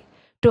ability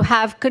to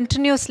have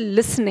continuous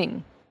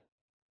listening.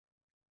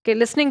 Okay,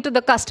 listening to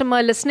the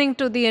customer, listening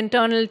to the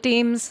internal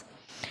teams,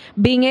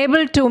 being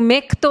able to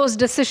make those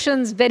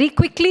decisions very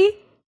quickly,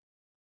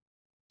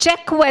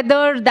 check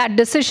whether that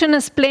decision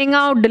is playing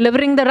out,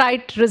 delivering the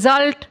right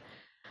result.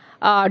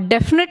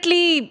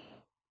 Definitely,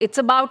 it's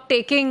about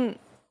taking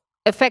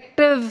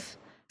effective,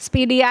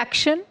 speedy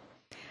action.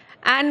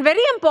 And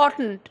very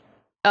important,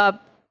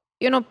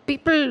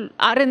 people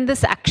are in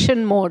this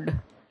action mode.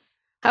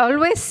 I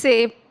always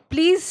say,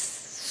 please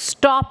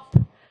stop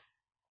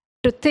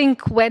to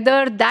think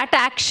whether that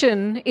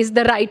action is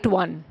the right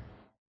one.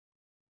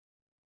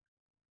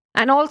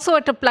 And also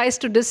it applies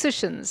to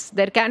decisions.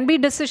 There can be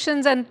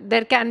decisions and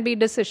there can be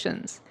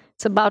decisions.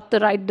 It's about the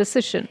right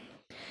decision.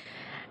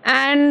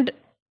 And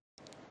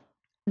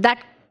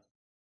that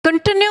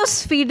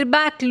continuous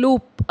feedback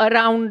loop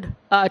around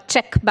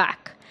check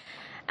back.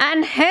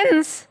 And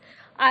hence,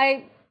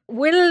 I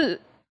will,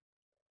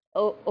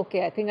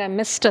 okay, I think I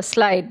missed a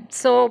slide.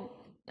 So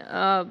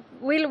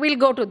we'll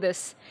go to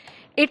this.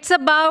 It's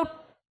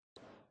about,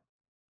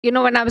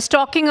 when I was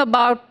talking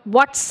about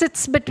what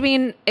sits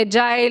between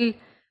agile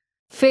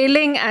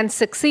failing and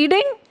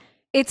succeeding,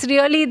 it's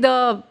really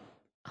the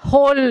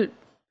whole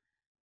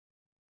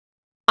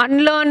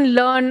unlearn,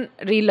 learn,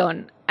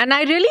 relearn. And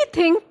I really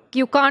think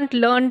you can't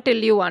learn till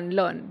you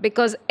unlearn,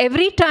 because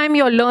every time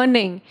you're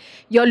learning,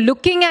 you're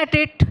looking at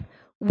it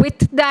with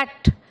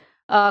that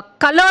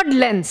colored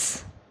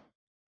lens,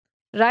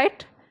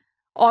 right?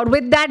 Or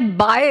with that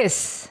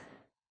bias.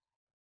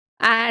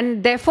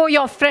 And therefore,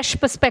 your fresh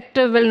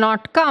perspective will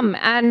not come.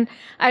 And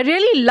I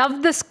really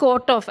love this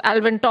quote of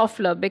Alvin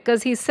Toffler,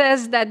 because he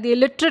says that the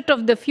illiterate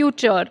of the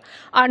future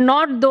are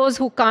not those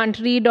who can't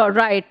read or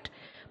write,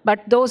 but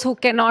those who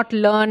cannot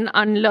learn,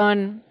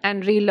 unlearn,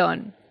 and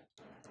relearn.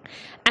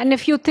 And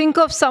if you think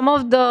of some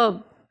of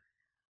the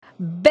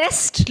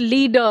best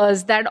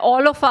leaders that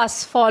all of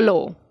us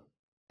follow,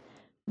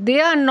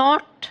 they are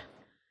not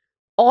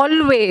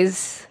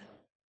always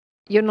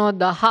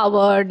the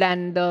Harvard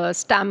and the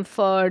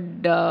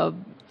Stanford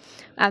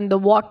and the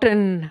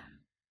Wharton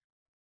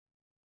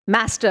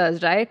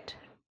masters, right?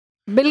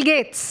 Bill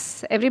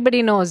Gates,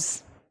 everybody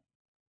knows.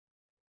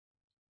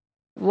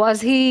 Was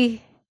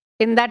he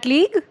in that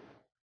league?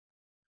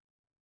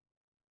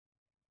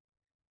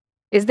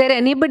 Is there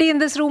anybody in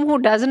this room who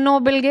doesn't know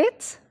Bill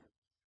Gates?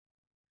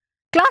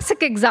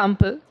 Classic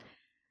example.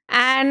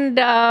 And,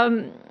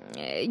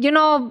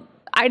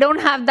 I don't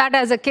have that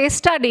as a case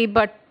study,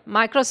 but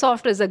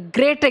Microsoft is a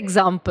great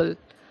example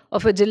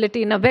of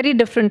agility in a very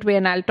different way,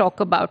 and I'll talk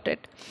about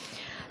it.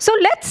 So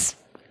let's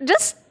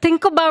just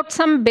think about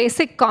some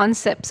basic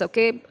concepts,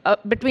 okay,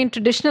 between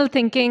traditional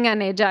thinking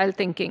and agile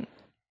thinking.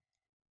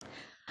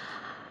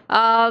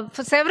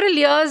 For several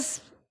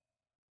years,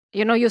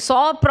 you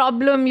saw a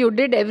problem, you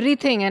did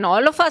everything, and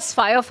all of us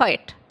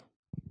firefight.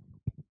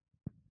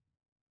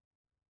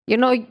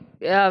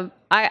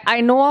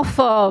 I know of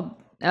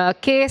a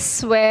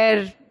case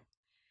where,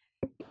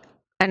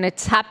 and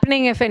it's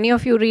happening if any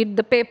of you read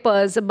the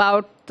papers,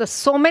 about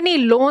so many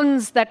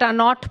loans that are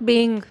not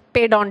being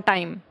paid on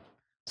time.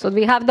 So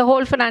we have the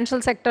whole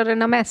financial sector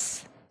in a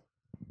mess.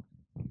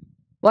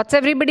 What's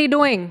everybody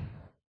doing?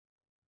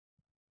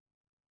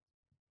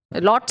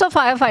 Lots of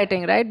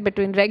firefighting, right?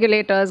 Between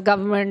regulators,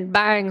 government,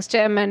 banks,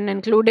 chairmen,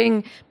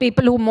 including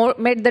people who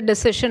made the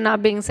decision are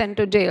being sent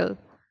to jail.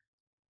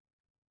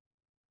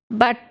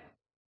 But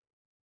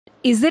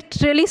is it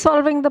really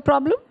solving the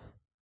problem?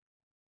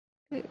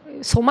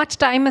 So much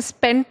time is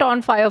spent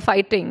on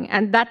firefighting.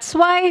 And that's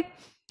why,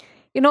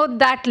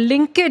 that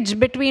linkage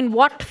between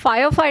what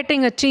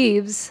firefighting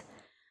achieves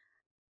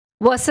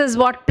versus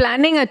what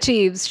planning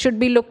achieves should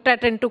be looked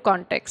at into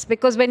context.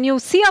 Because when you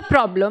see a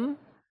problem,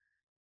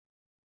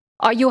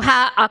 or you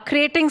are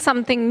creating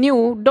something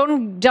new,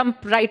 don't jump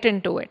right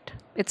into it.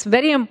 It's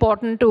very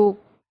important to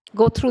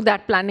go through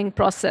that planning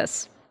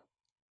process.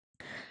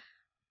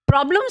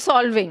 Problem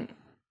solving.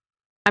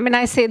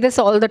 I say this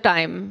all the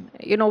time.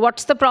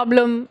 What's the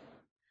problem?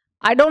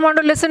 I don't want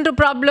to listen to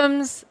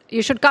problems.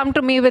 You should come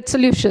to me with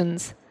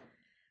solutions.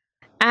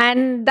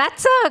 And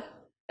that's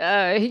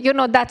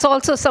that's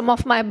also some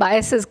of my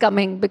biases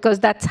coming, because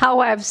that's how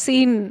I've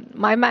seen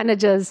my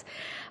managers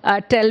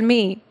tell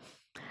me.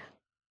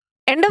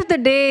 End of the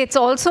day, it's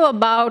also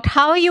about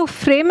how are you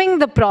framing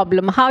the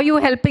problem? How are you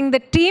helping the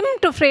team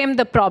to frame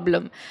the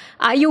problem?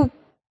 Are you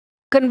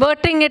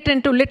converting it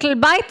into little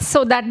bites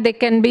so that they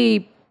can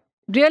be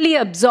really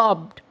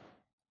absorbed?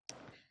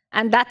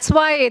 And that's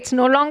why it's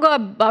no longer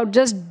about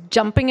just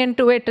jumping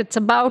into it. It's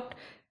about,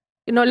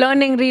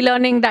 learning,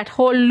 relearning, that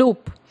whole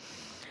loop.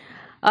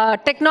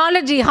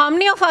 Technology. How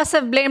many of us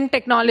have blamed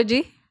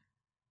technology?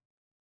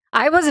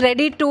 I was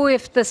ready to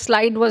if the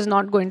slide was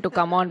not going to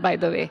come on, by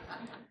the way.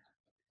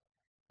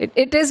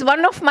 It is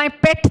one of my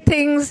pet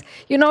things,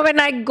 when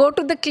I go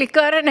to the clicker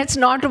and it's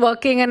not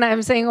working and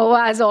I'm saying, oh,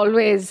 as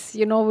always,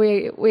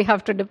 we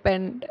have to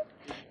depend.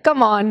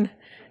 Come on.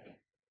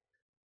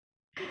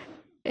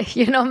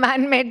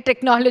 Man-made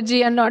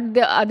technology and not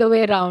the other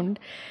way around.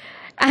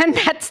 And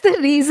that's the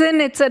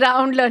reason it's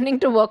around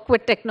learning to work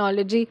with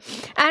technology.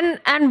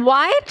 And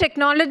why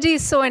technology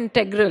is so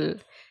integral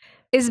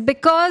is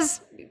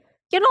because,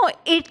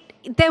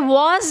 there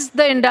was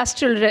the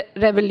industrial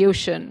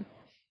revolution.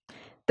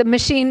 The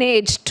machine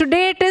age.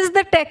 Today it is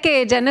the tech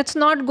age and it's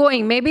not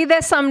going. Maybe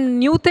there's some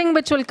new thing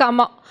which will come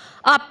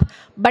up,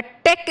 but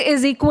tech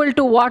is equal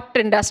to what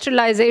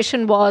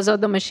industrialization was or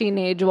the machine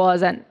age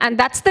was. And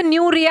that's the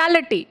new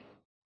reality,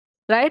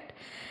 right?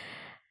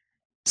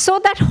 So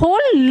that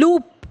whole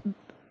loop,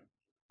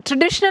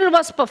 traditional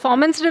was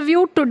performance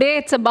review. Today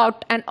it's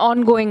about an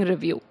ongoing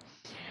review.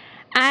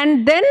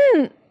 And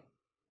then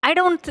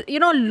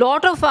a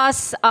lot of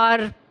us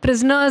are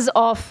prisoners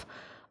of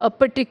a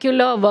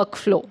particular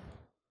workflow.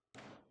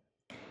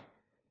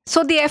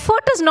 So the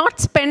effort is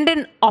not spent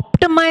in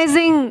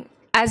optimizing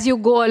as you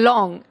go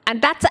along. And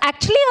that's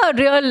actually a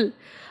real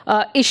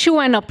issue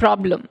and a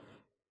problem.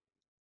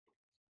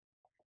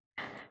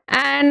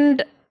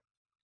 And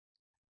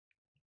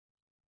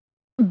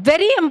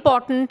very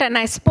important, and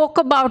I spoke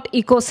about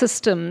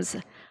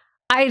ecosystems.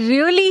 I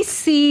really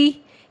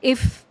see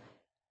if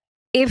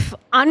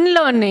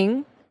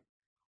unlearning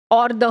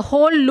or the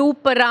whole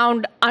loop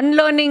around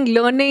unlearning,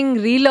 learning,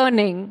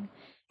 relearning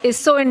is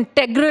so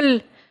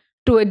integral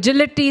to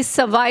agility,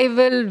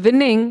 survival,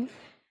 winning,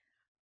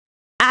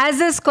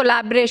 as is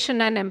collaboration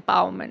and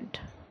empowerment.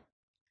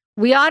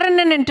 We are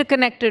in an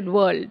interconnected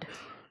world.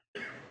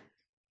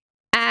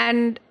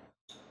 And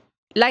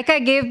like I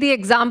gave the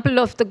example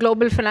of the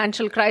global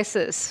financial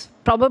crisis,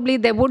 probably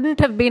there wouldn't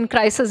have been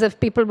crisis if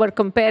people were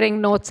comparing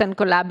notes and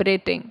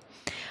collaborating.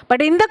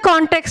 But in the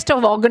context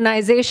of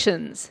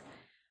organizations,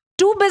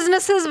 two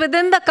businesses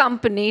within the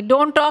company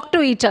don't talk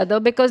to each other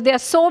because they are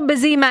so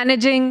busy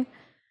managing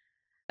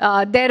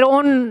their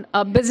own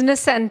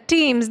business and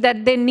teams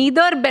that they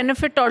neither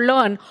benefit or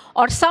learn.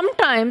 Or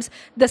sometimes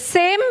the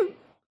same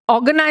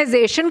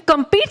organization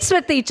competes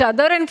with each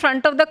other in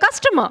front of the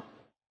customer.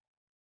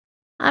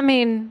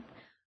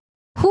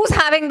 Who's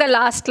having the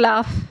last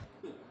laugh?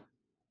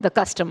 The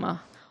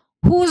customer.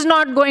 Who's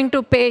not going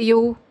to pay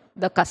you?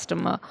 The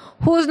customer.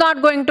 Who's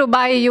not going to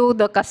buy you?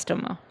 The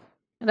customer.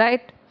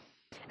 Right?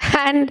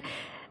 And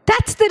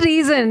that's the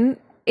reason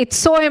it's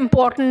so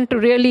important to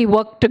really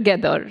work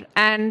together.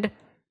 And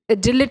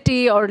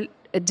agility or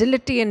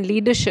agility in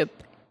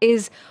leadership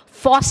is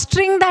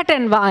fostering that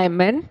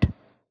environment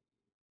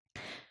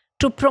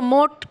to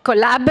promote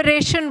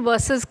collaboration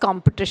versus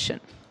competition.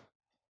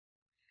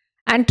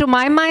 And to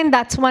my mind,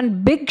 that's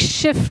one big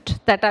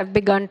shift that I've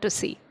begun to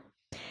see.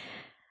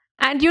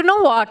 And you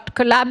know what?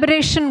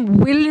 Collaboration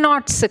will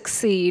not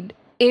succeed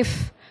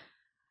if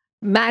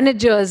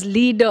managers,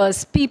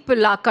 leaders,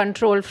 people are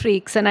control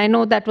freaks. And I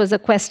know that was a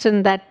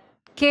question that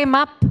came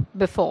up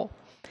before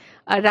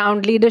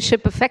around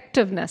leadership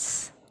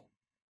effectiveness.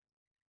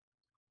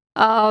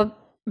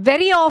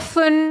 Very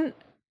often,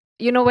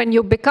 when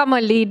you become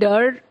a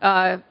leader,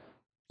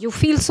 you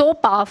feel so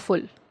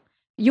powerful.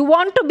 You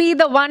want to be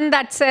the one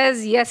that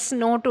says yes,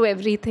 no to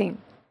everything.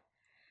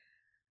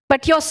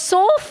 But you're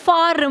so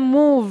far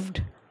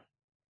removed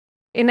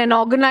in an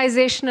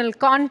organizational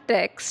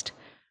context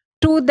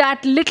to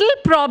that little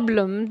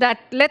problem that,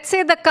 let's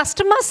say, the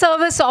customer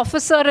service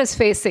officer is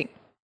facing,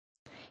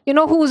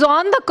 who's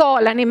on the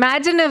call. And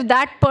imagine if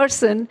that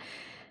person,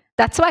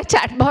 that's why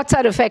chatbots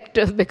are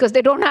effective, because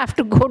they don't have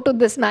to go to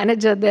this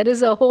manager. There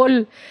is a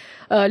whole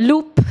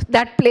loop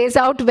that plays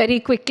out very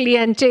quickly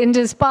and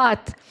changes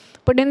path.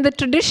 But in the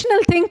traditional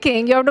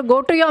thinking, you have to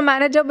go to your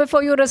manager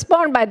before you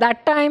respond. By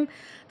that time,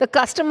 the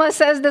customer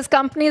says this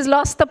company has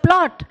lost the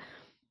plot.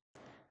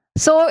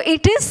 So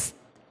it is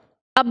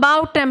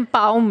about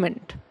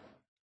empowerment.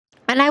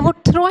 And I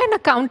would throw in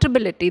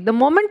accountability. The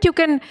moment you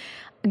can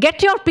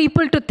get your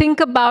people to think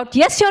about,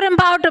 yes, you're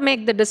empowered to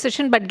make the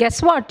decision, but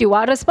guess what? You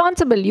are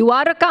responsible. You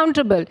are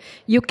accountable.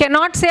 You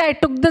cannot say, I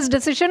took this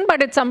decision,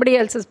 but it's somebody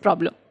else's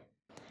problem.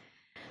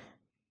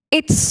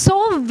 It's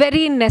so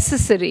very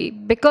necessary,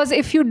 because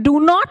if you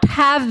do not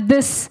have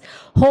this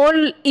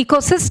whole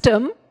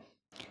ecosystem,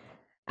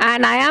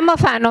 and I am a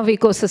fan of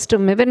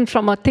ecosystem, even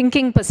from a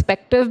thinking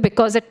perspective,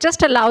 because it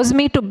just allows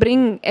me to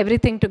bring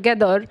everything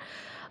together,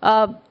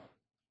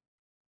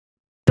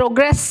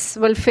 progress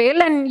will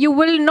fail and you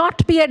will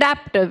not be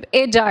adaptive,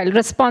 agile,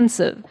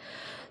 responsive.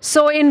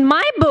 So in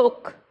my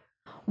book,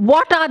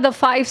 what are the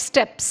 5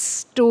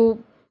 steps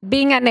to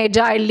being an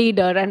agile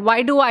leader, and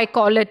why do I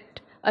call it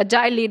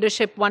Agile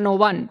Leadership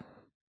 101?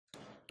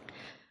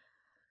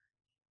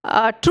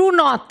 True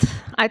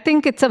North, I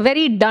think it's a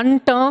very done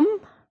term.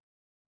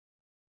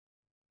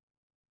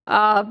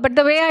 But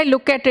the way I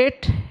look at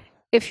it,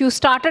 if you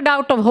started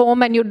out of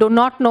home and you do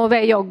not know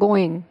where you're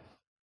going,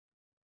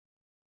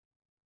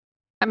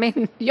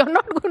 you're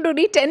not going to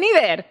reach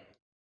anywhere.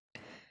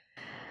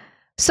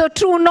 So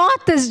True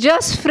North is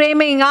just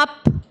framing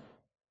up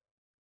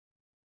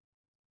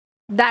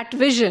that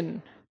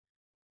vision,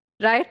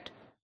 right?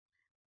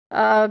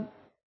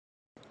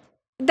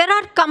 There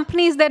are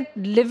companies that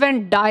live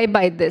and die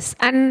by this.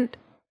 And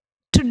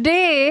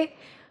today,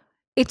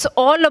 it's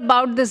all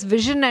about this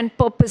vision and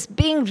purpose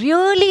being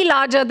really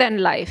larger than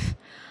life.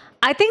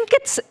 I think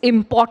it's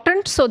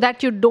important so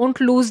that you don't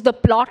lose the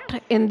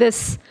plot in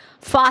this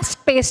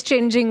fast-paced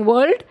changing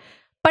world,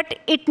 but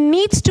it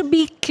needs to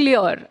be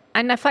clear.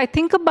 And if I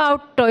think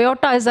about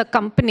Toyota as a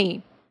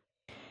company,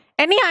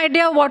 any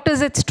idea what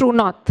is its true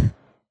north?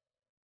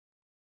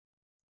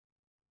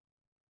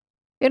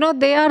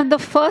 They are the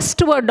first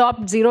to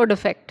adopt zero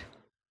defect.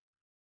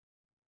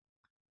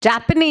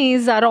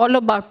 Japanese are all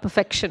about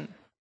perfection.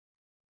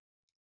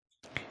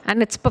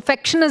 And it's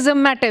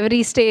perfectionism at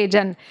every stage.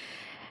 And,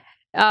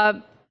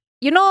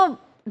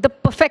 the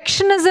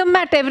perfectionism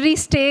at every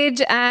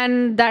stage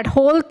and that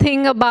whole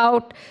thing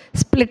about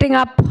splitting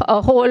up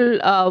a whole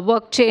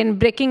work chain,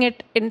 breaking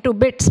it into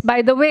bits,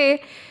 by the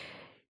way,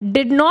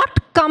 did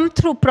not come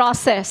through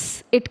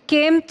process. It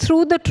came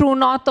through the true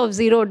north of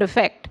zero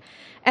defect.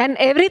 And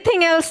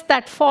everything else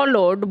that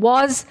followed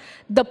was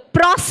the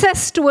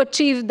process to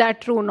achieve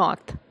that true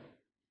north.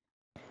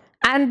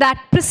 And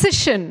that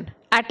precision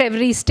at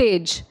every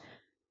stage.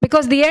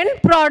 Because the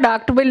end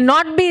product will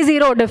not be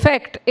zero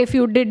defect if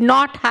you did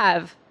not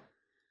have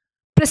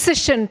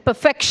precision,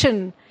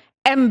 perfection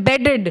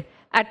embedded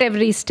at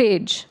every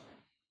stage.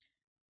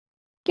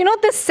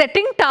 This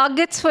setting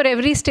targets for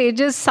every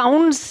stage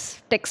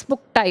sounds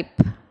textbook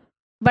type.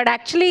 But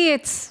actually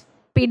it's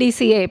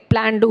PDCA,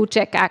 plan, do,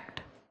 check, act.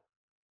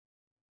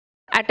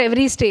 At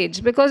every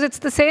stage, because it's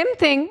the same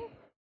thing.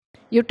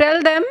 You tell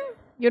them,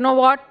 you know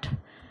what,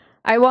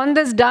 I want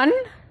this done.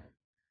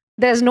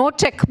 There's no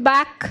check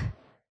back.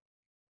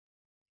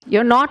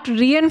 You're not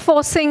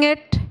reinforcing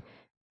it.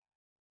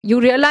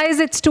 You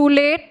realize it's too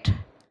late.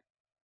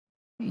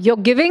 You're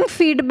giving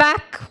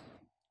feedback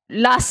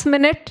last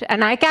minute,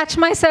 and I catch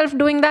myself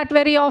doing that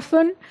very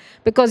often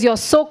because you're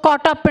so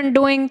caught up in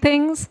doing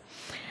things.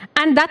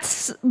 And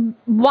that's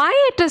why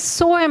it is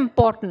so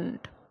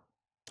important,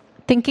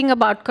 thinking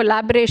about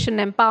collaboration,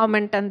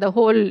 empowerment, and the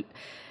whole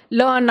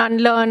learn,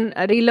 unlearn,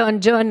 relearn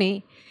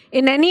journey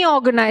in any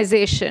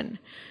organization,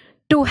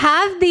 to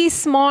have these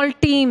small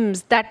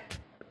teams that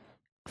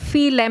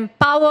feel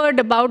empowered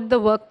about the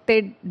work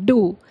they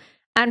do,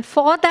 and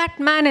for that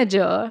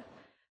manager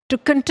to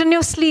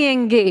continuously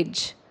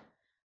engage,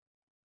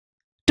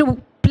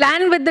 to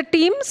plan with the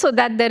team so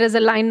that there is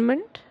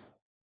alignment,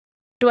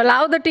 to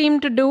allow the team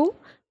to do,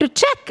 to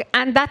check.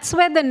 And that's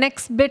where the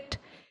next bit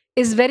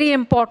is very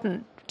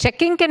important.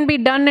 Checking can be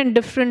done in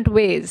different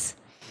ways.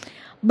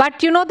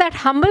 But you know that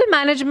humble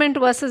management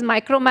versus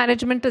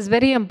micromanagement is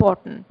very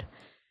important.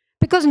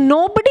 Because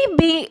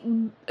nobody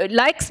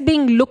likes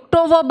being looked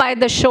over by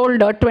the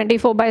shoulder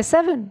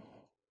 24/7.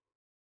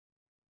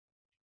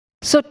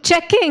 So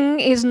checking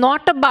is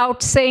not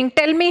about saying,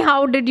 tell me how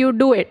did you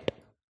do it?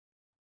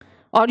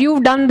 Or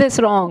you've done this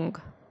wrong.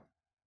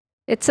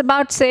 It's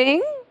about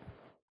saying,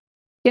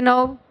 you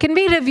know, can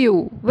we review?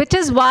 Which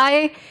is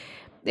why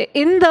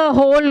in the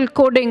whole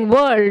coding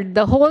world,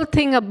 the whole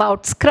thing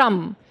about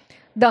Scrum,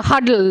 the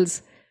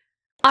huddles,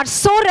 are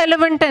so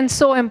relevant and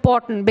so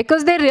important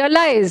because they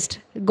realized,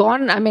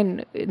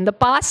 in the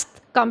past,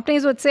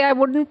 companies would say, I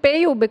wouldn't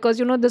pay you because,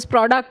 you know, this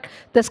product,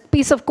 this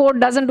piece of code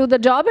doesn't do the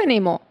job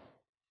anymore,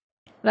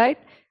 right?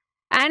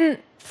 And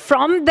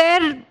from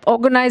there,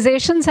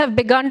 organizations have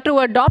begun to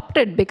adopt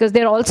it because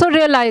they're also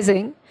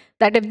realizing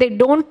that if they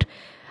don't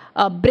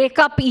break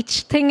up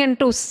each thing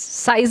into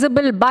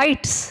sizable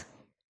bites,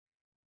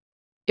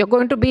 you're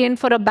going to be in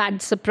for a bad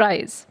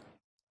surprise.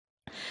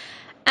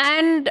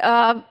 And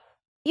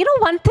you know,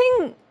 one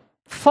thing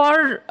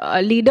for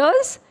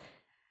leaders,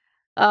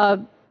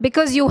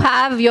 because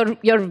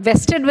you're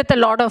vested with a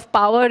lot of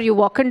power, you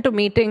walk into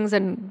meetings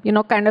and, you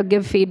know, kind of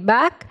give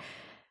feedback.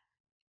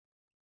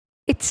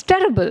 It's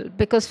terrible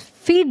because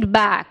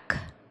feedback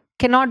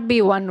cannot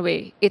be one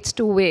way, it's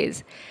two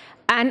ways.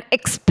 And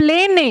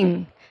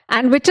explaining,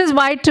 and which is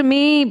why to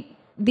me,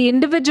 the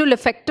individual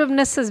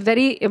effectiveness is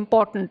very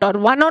important, or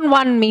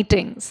one-on-one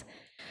meetings.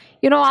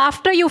 You know,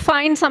 after you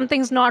find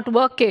something's not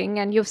working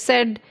and you've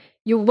said,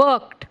 you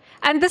worked.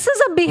 And this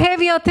is a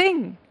behavior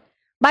thing.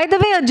 By the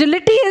way,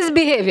 agility is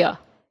behavior.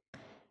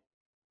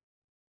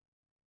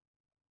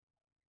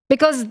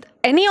 Because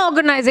any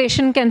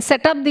organization can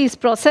set up these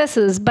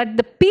processes, but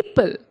the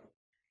people,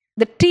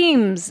 the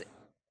teams,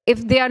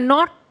 if they are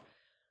not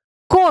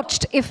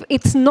coached, if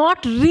it's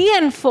not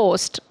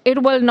reinforced,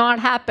 it will not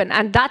happen.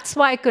 And that's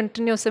why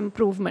continuous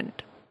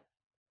improvement.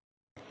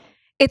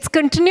 It's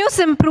continuous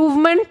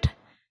improvement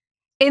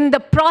in the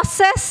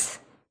process.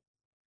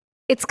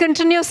 It's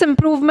continuous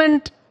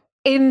improvement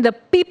in the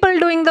people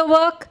doing the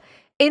work,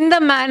 in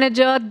the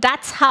manager.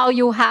 That's how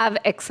you have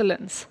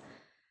excellence.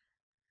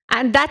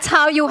 And that's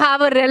how you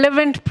have a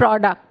relevant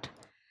product.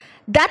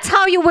 That's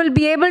how you will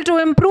be able to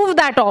improve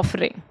that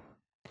offering.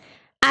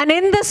 And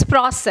in this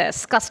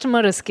process,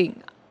 customer is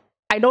king.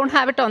 I don't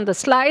have it on the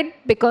slide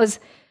because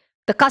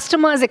the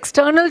customer is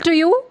external to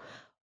you,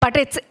 but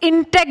it's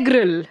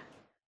integral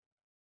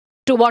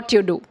to what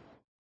you do.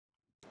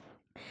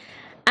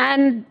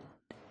 And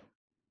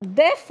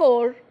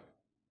therefore,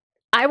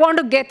 I want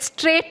to get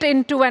straight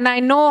into, and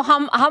I know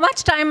how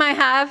much time I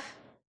have.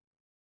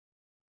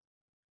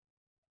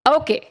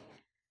 Okay,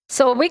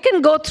 so we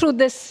can go through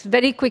this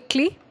very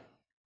quickly.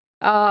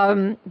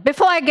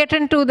 Before I get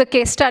into the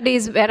case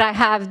studies where I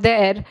have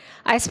there,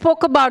 I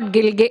spoke about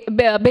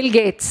Bill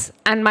Gates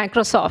and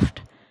Microsoft.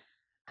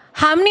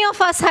 How many of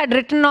us had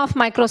written off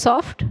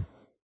Microsoft?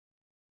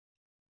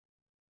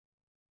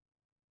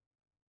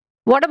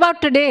 What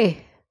about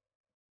today?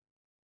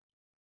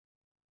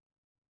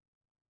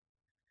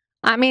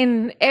 I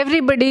mean,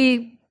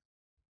 everybody,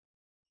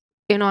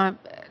 you know,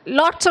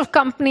 lots of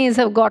companies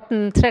have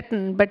gotten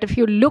threatened, but if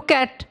you look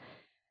at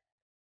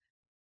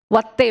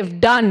what they've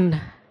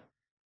done,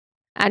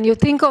 and you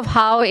think of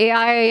how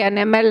AI and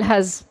ML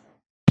has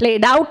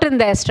played out in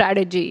their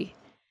strategy,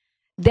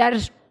 they're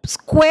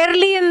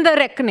squarely in the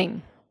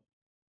reckoning.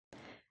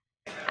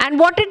 And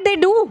what did they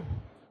do?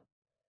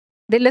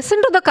 They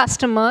listened to the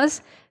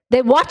customers,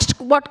 they watched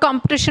what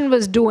competition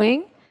was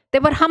doing, they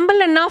were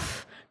humble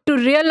enough to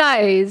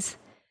realize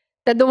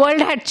that the world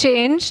had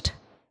changed.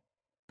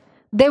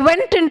 They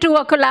went into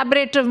a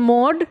collaborative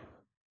mode.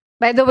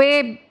 By the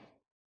way,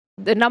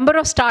 the number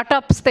of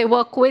startups they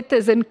work with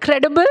is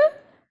incredible.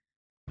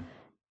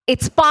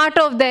 It's part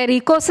of their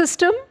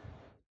ecosystem.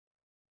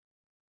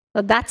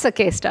 So that's a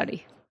case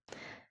study.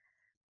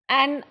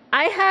 And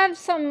I have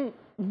some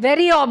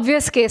very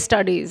obvious case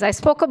studies. I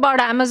spoke about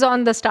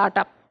Amazon, the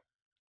startup.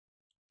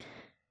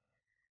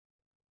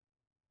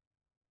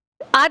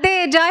 Are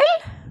they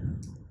agile?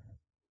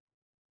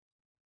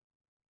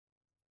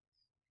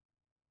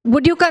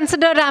 Would you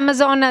consider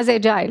Amazon as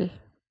agile?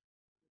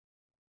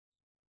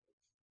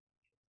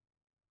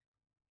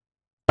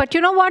 But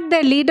you know what?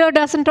 Their leader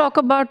doesn't talk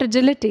about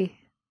agility.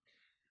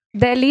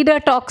 Their leader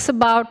talks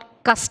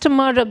about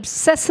customer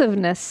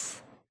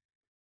obsessiveness.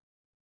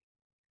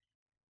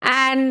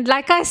 And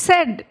like I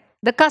said,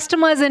 the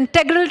customer is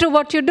integral to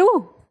what you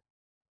do.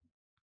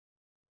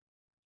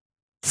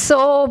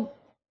 So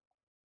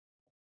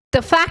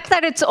the fact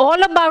that it's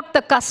all about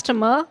the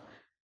customer,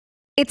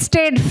 it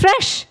stayed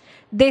fresh.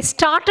 They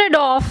started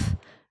off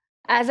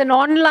as an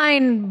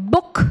online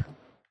book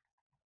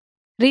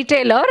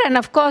retailer and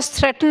of course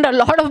threatened a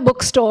lot of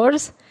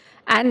bookstores.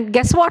 And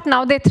guess what?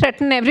 Now they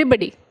threaten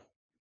everybody.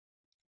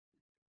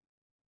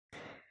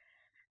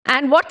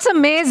 And what's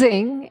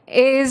amazing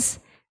is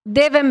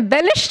they've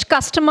embellished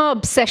customer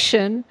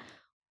obsession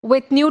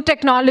with new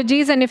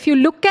technologies. And if you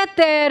look at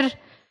their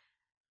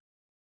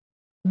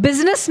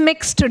business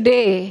mix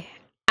today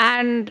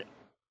and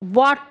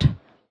what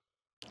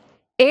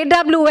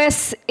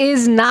AWS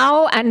is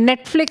now and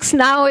Netflix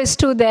now is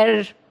to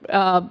their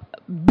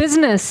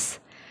business,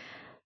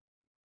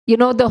 you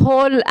know, the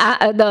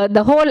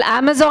whole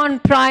Amazon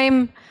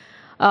Prime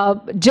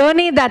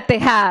journey that they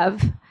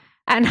have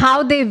and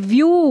how they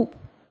view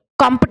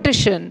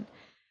competition,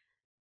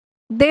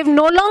 they've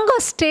no longer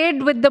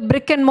stayed with the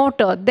brick and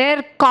mortar.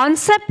 Their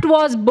concept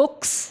was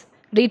books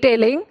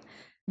retailing.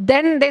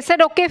 Then they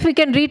said, okay, if we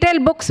can retail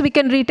books, we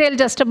can retail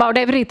just about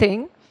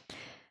everything.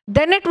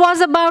 Then it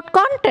was about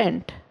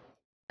content.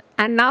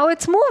 And now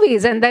it's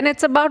movies. And then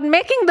it's about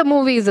making the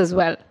movies as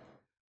well.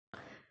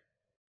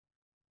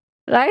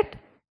 Right?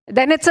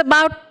 Then it's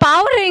about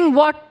powering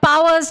what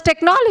powers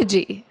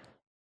technology.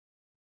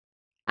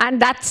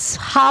 And that's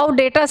how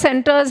data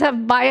centers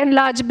have by and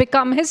large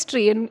become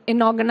history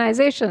in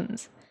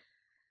organizations.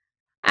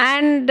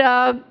 And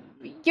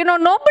you know,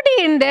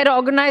 nobody in their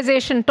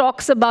organization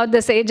talks about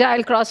this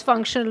agile,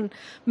 cross-functional,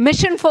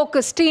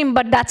 mission-focused team,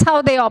 but that's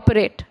how they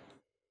operate.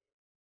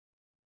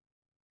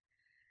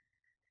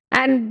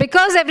 And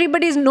because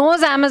everybody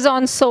knows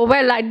Amazon so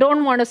well, I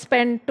don't want to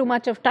spend too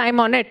much of time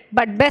on it.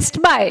 But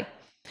Best Buy,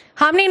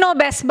 how many know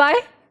Best Buy?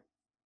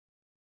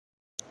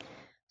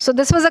 So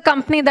this was a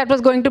company that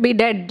was going to be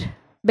dead.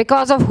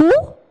 Because of who?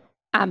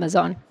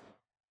 Amazon.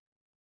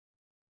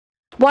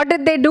 What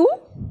did they do?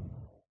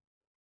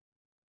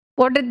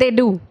 What did they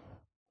do?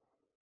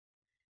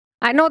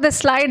 I know this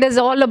slide is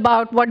all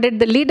about what did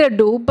the leader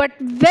do, but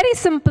very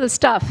simple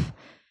stuff.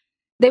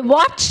 They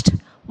watched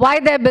why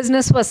their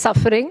business was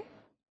suffering.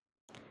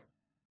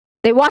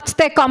 They watched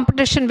their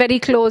competition very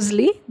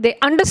closely. They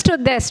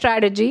understood their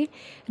strategy,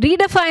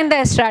 redefined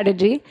their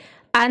strategy,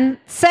 and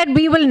said,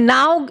 we will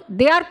now,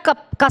 they are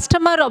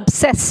customer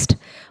obsessed,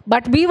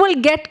 but we will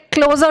get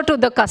closer to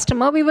the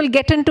customer. We will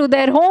get into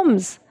their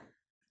homes.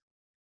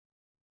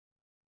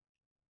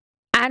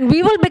 And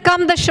we will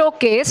become the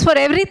showcase for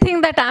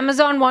everything that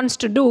Amazon wants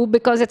to do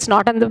because it's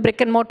not in the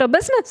brick and mortar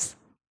business.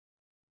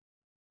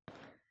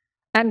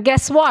 And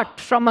guess what?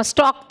 From a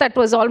stock that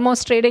was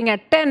almost trading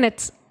at 10,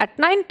 it's at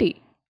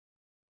 90.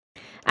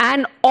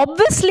 And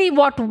obviously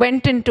what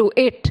went into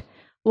it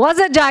was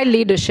agile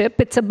leadership.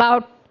 It's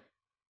about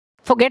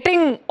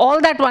forgetting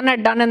all that one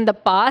had done in the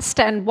past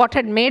and what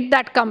had made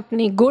that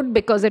company good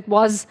because it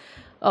was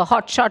a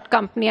hotshot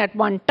company at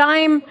one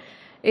time.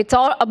 It's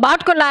all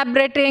about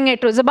collaborating.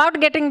 It was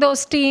about getting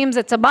those teams.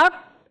 It's about,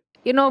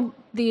 you know,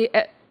 the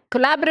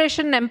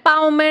collaboration,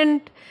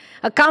 empowerment,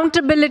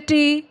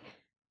 accountability,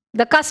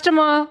 the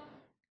customer,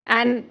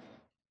 and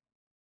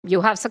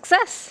you have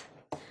success.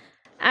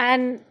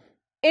 And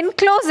in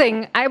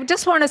closing, I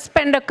just want to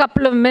spend a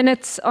couple of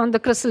minutes on the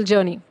CRISIL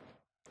journey.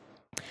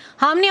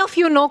 How many of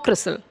you know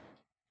CRISIL?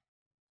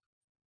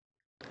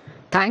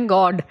 Thank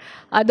God.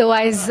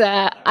 Otherwise,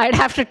 I'd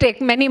have to take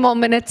many more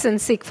minutes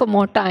and seek for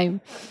more time.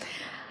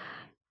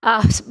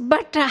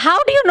 But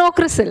how do you know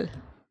CRISIL?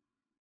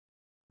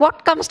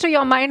 What comes to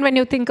your mind when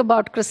you think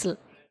about CRISIL?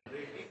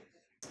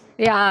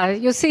 Yeah,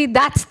 you see,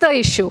 that's the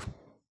issue.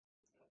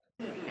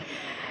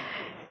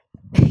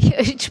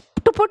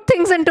 To put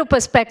things into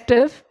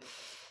perspective,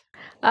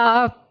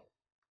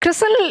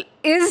 CRISIL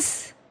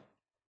is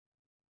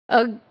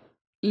a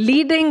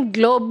leading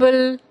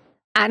global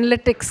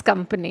analytics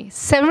company.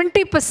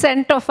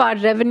 70% of our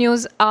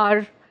revenues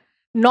are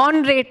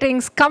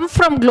non-ratings, come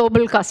from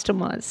global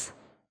customers.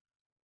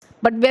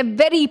 But we're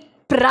very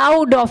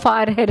proud of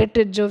our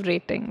heritage of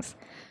ratings.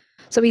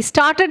 So we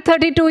started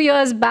 32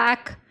 years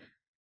back,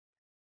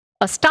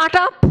 a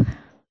startup.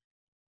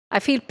 I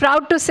feel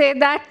proud to say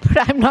that,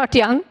 but I'm not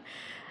young.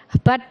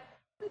 But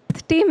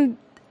the team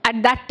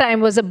at that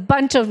time was a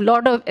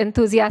lot of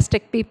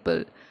enthusiastic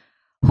people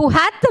who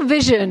had the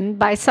vision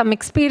by some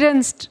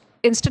experienced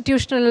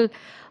institutional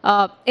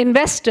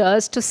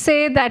investors to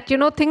say that, you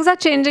know, things are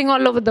changing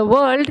all over the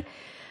world.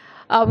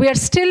 We are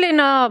still in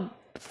a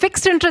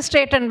fixed interest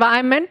rate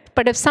environment,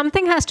 but if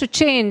something has to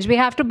change, we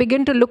have to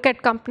begin to look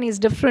at companies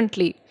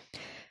differently.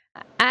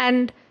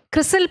 And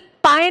CRISIL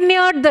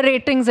pioneered the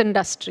ratings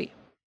industry.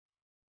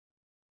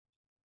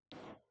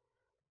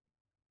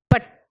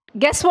 But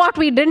guess what?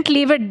 We didn't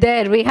leave it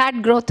there. We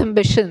had growth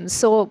ambitions.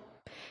 So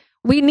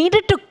we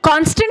needed to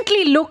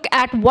constantly look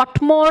at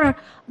what more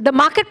the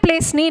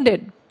marketplace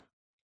needed.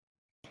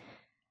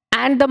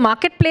 And the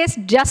marketplace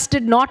just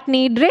did not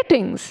need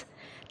ratings.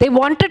 They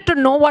wanted to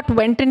know what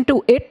went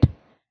into it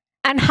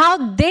and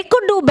how they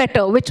could do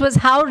better, which was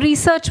how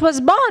research was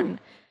born.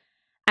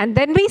 And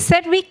then we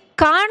said we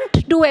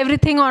can't do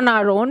everything on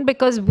our own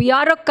because we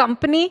are a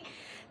company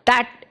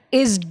that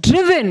is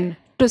driven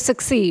to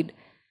succeed.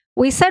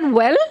 We said,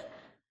 well,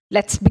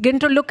 let's begin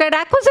to look at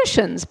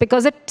acquisitions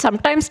because it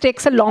sometimes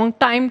takes a long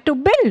time to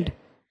build.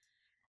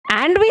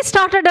 And we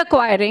started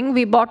acquiring.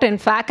 We bought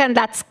Infac, and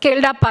that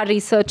scaled up our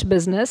research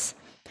business.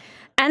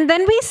 And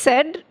then we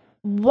said,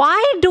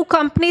 why do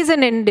companies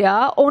in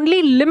India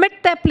only limit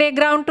their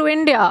playground to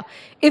India?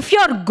 If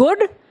you're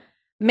good,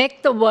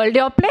 make the world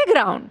your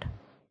playground.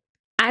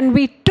 And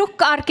we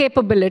took our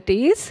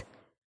capabilities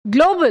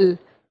global.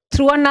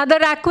 through another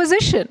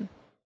acquisition.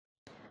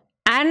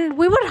 And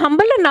we were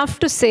humble enough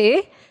to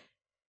say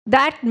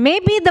that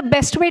maybe the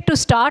best way to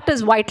start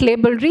is white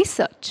label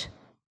research.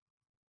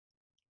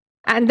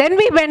 And then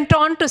we went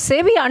on to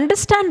say we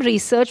understand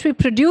research, we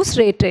produce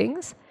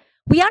ratings,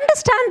 we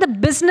understand the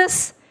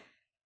business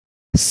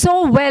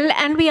so well,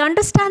 and we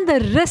understand the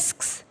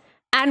risks.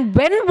 And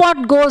when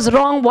what goes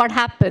wrong, what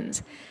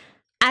happens.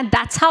 And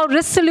that's how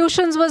Risk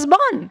Solutions was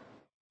born.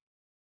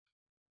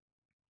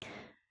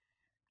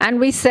 And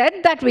we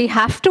said that we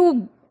have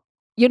to,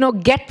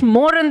 get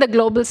more in the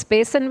global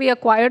space, and we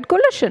acquired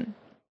Coalition.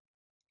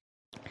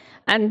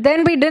 And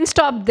then we didn't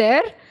stop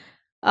there.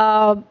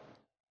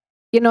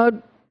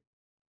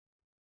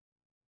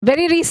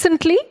 Very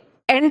recently,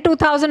 end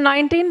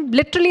 2019,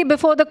 literally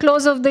before the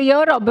close of the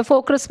year or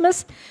before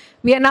Christmas,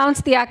 we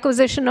announced the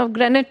acquisition of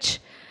Greenwich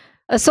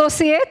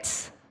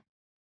Associates,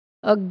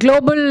 a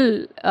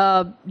global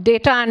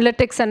data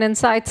analytics and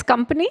insights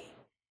company,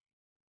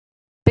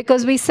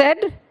 because we said,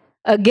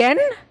 again,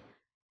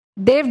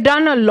 they've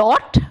done a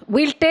lot.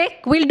 We'll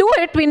do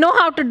it. We know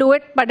how to do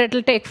it, but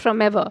it'll take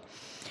forever.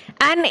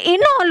 And in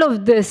all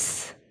of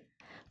this,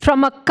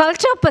 from a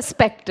culture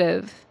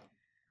perspective,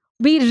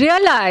 we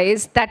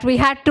realized that we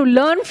had to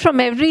learn from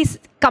every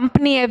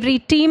company, every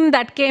team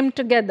that came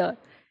together.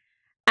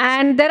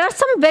 And there are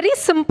some very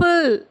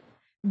simple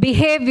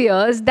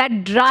behaviors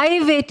that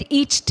drive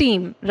each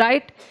team,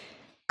 right?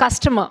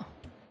 Customer,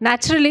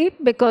 naturally,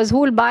 because who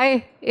will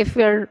buy if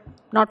we're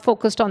not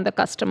focused on the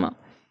customer?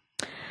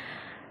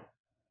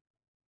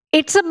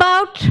 It's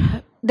about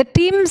the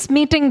teams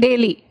meeting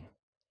daily.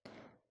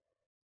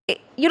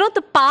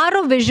 The power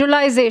of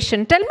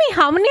visualization. Tell me,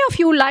 how many of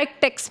you like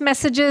text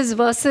messages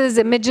versus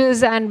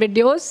images and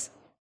videos?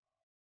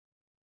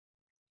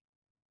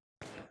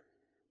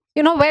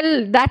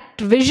 Well, that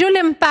visual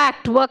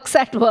impact works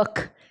at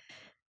work.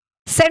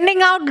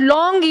 Sending out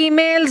long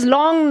emails,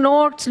 long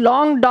notes,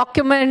 long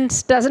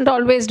documents doesn't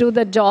always do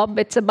the job.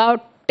 It's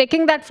about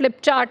taking that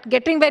flip chart,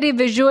 getting very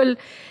visual,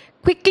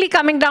 quickly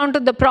coming down to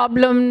the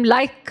problem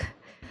like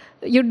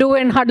you do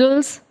in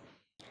huddles.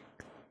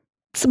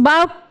 It's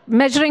about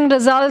measuring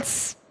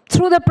results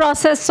through the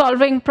process,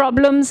 solving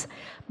problems,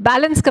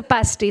 balance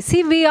capacity.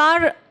 See, we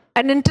are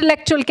an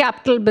intellectual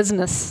capital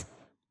business.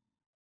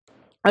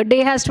 A day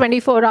has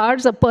 24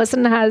 hours. A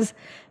person has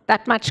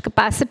that much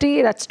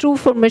capacity. That's true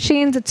for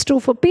machines. It's true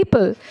for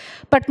people.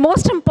 But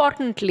most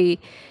importantly,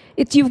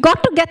 you've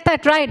got to get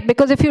that right,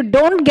 because if you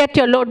don't get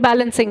your load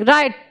balancing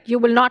right, you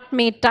will not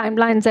meet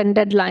timelines and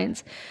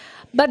deadlines.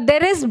 But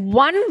there is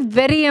one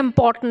very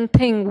important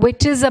thing,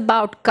 which is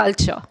about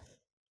culture,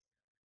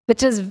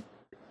 which is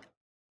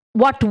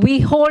what we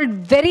hold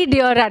very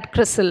dear at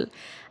CRISIL.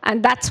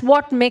 And that's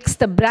what makes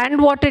the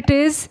brand what it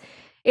is.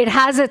 It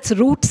has its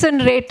roots in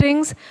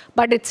ratings,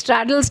 but it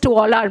straddles to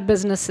all our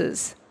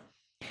businesses.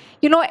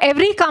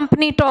 Every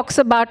company talks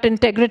about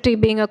integrity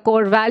being a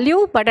core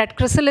value, but at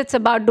CRISIL, it's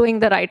about doing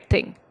the right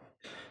thing.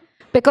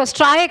 Because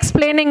try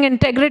explaining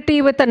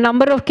integrity with a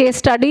number of case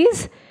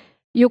studies,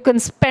 you can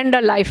spend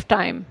a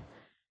lifetime.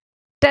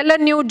 Tell a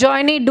new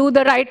joinee, do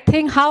the right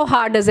thing. How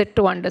hard is it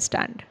to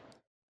understand?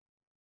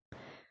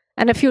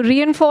 And if you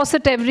reinforce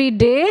it every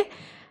day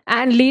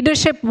and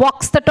leadership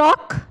walks the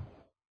talk,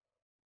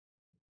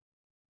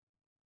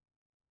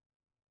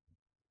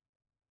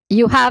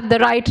 you have the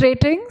right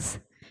ratings,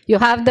 you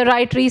have the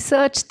right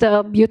research,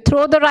 you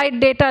throw the right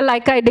data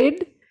like I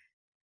did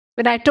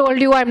when I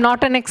told you I'm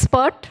not an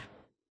expert.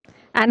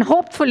 And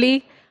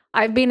hopefully,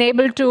 I've been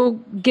able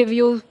to give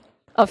you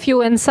a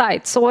few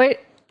insights. So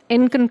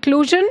in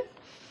conclusion,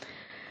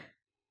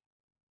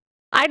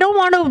 I don't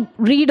want to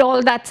read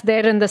all that's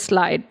there in the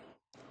slide,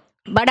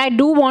 but I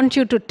do want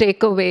you to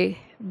take away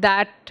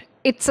that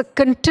it's a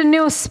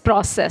continuous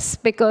process,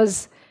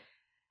 because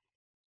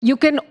you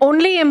can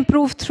only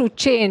improve through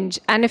change.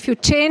 And if you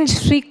change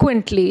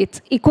frequently, it's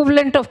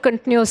equivalent of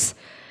continuous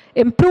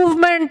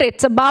improvement.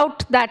 It's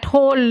about that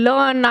whole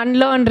learn,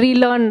 unlearn,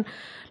 relearn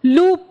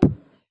loop.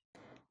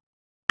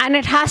 And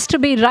it has to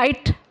be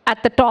right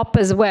at the top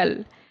as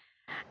well.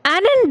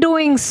 And in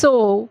doing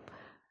so,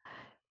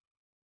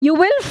 you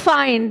will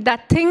find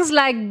that things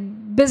like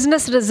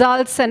business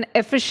results and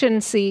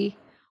efficiency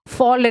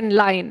fall in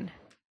line.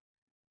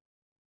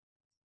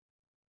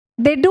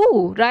 They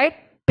do, right?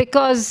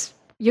 Because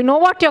you know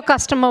what your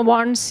customer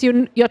wants,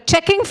 you're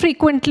checking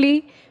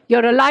frequently,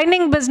 you're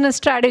aligning business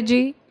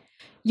strategy,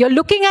 you're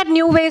looking at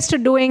new ways to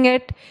doing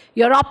it,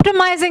 you're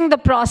optimizing the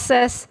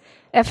process,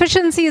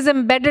 efficiency is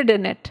embedded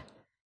in it.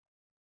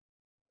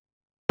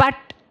 But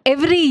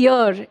every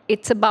year,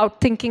 it's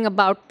about thinking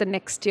about the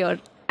next year,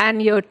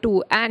 and year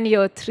 2, and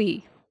year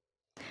 3.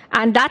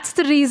 And that's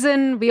the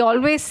reason we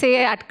always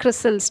say at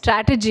CRISIL,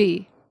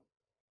 strategy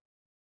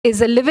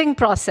is a living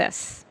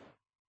process.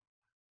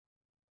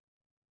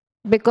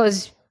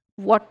 Because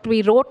what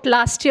we wrote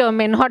last year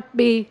may not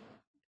be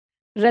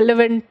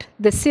relevant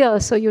this year,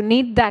 so you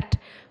need that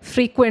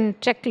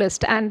frequent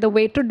checklist. And the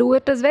way to do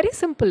it is very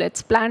simple.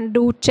 It's plan,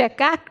 do, check,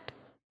 act.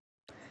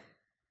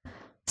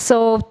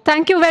 So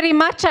thank you very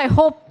much. I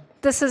hope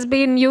this has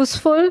been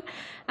useful.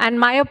 And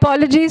my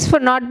apologies for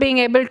not being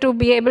able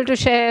to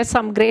share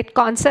some great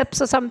concepts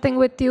or something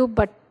with you,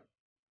 but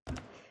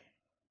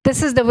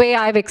this is the way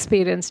I've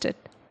experienced it.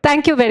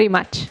 Thank you very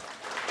much.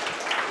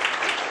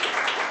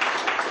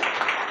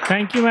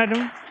 Thank you,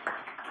 madam.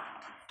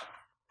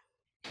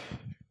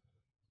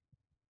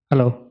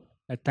 Hello.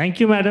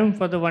 Thank you, madam,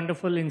 for the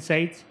wonderful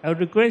insights. I would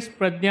request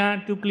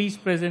Pradnya to please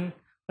present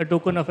a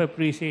token of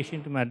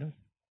appreciation to madam.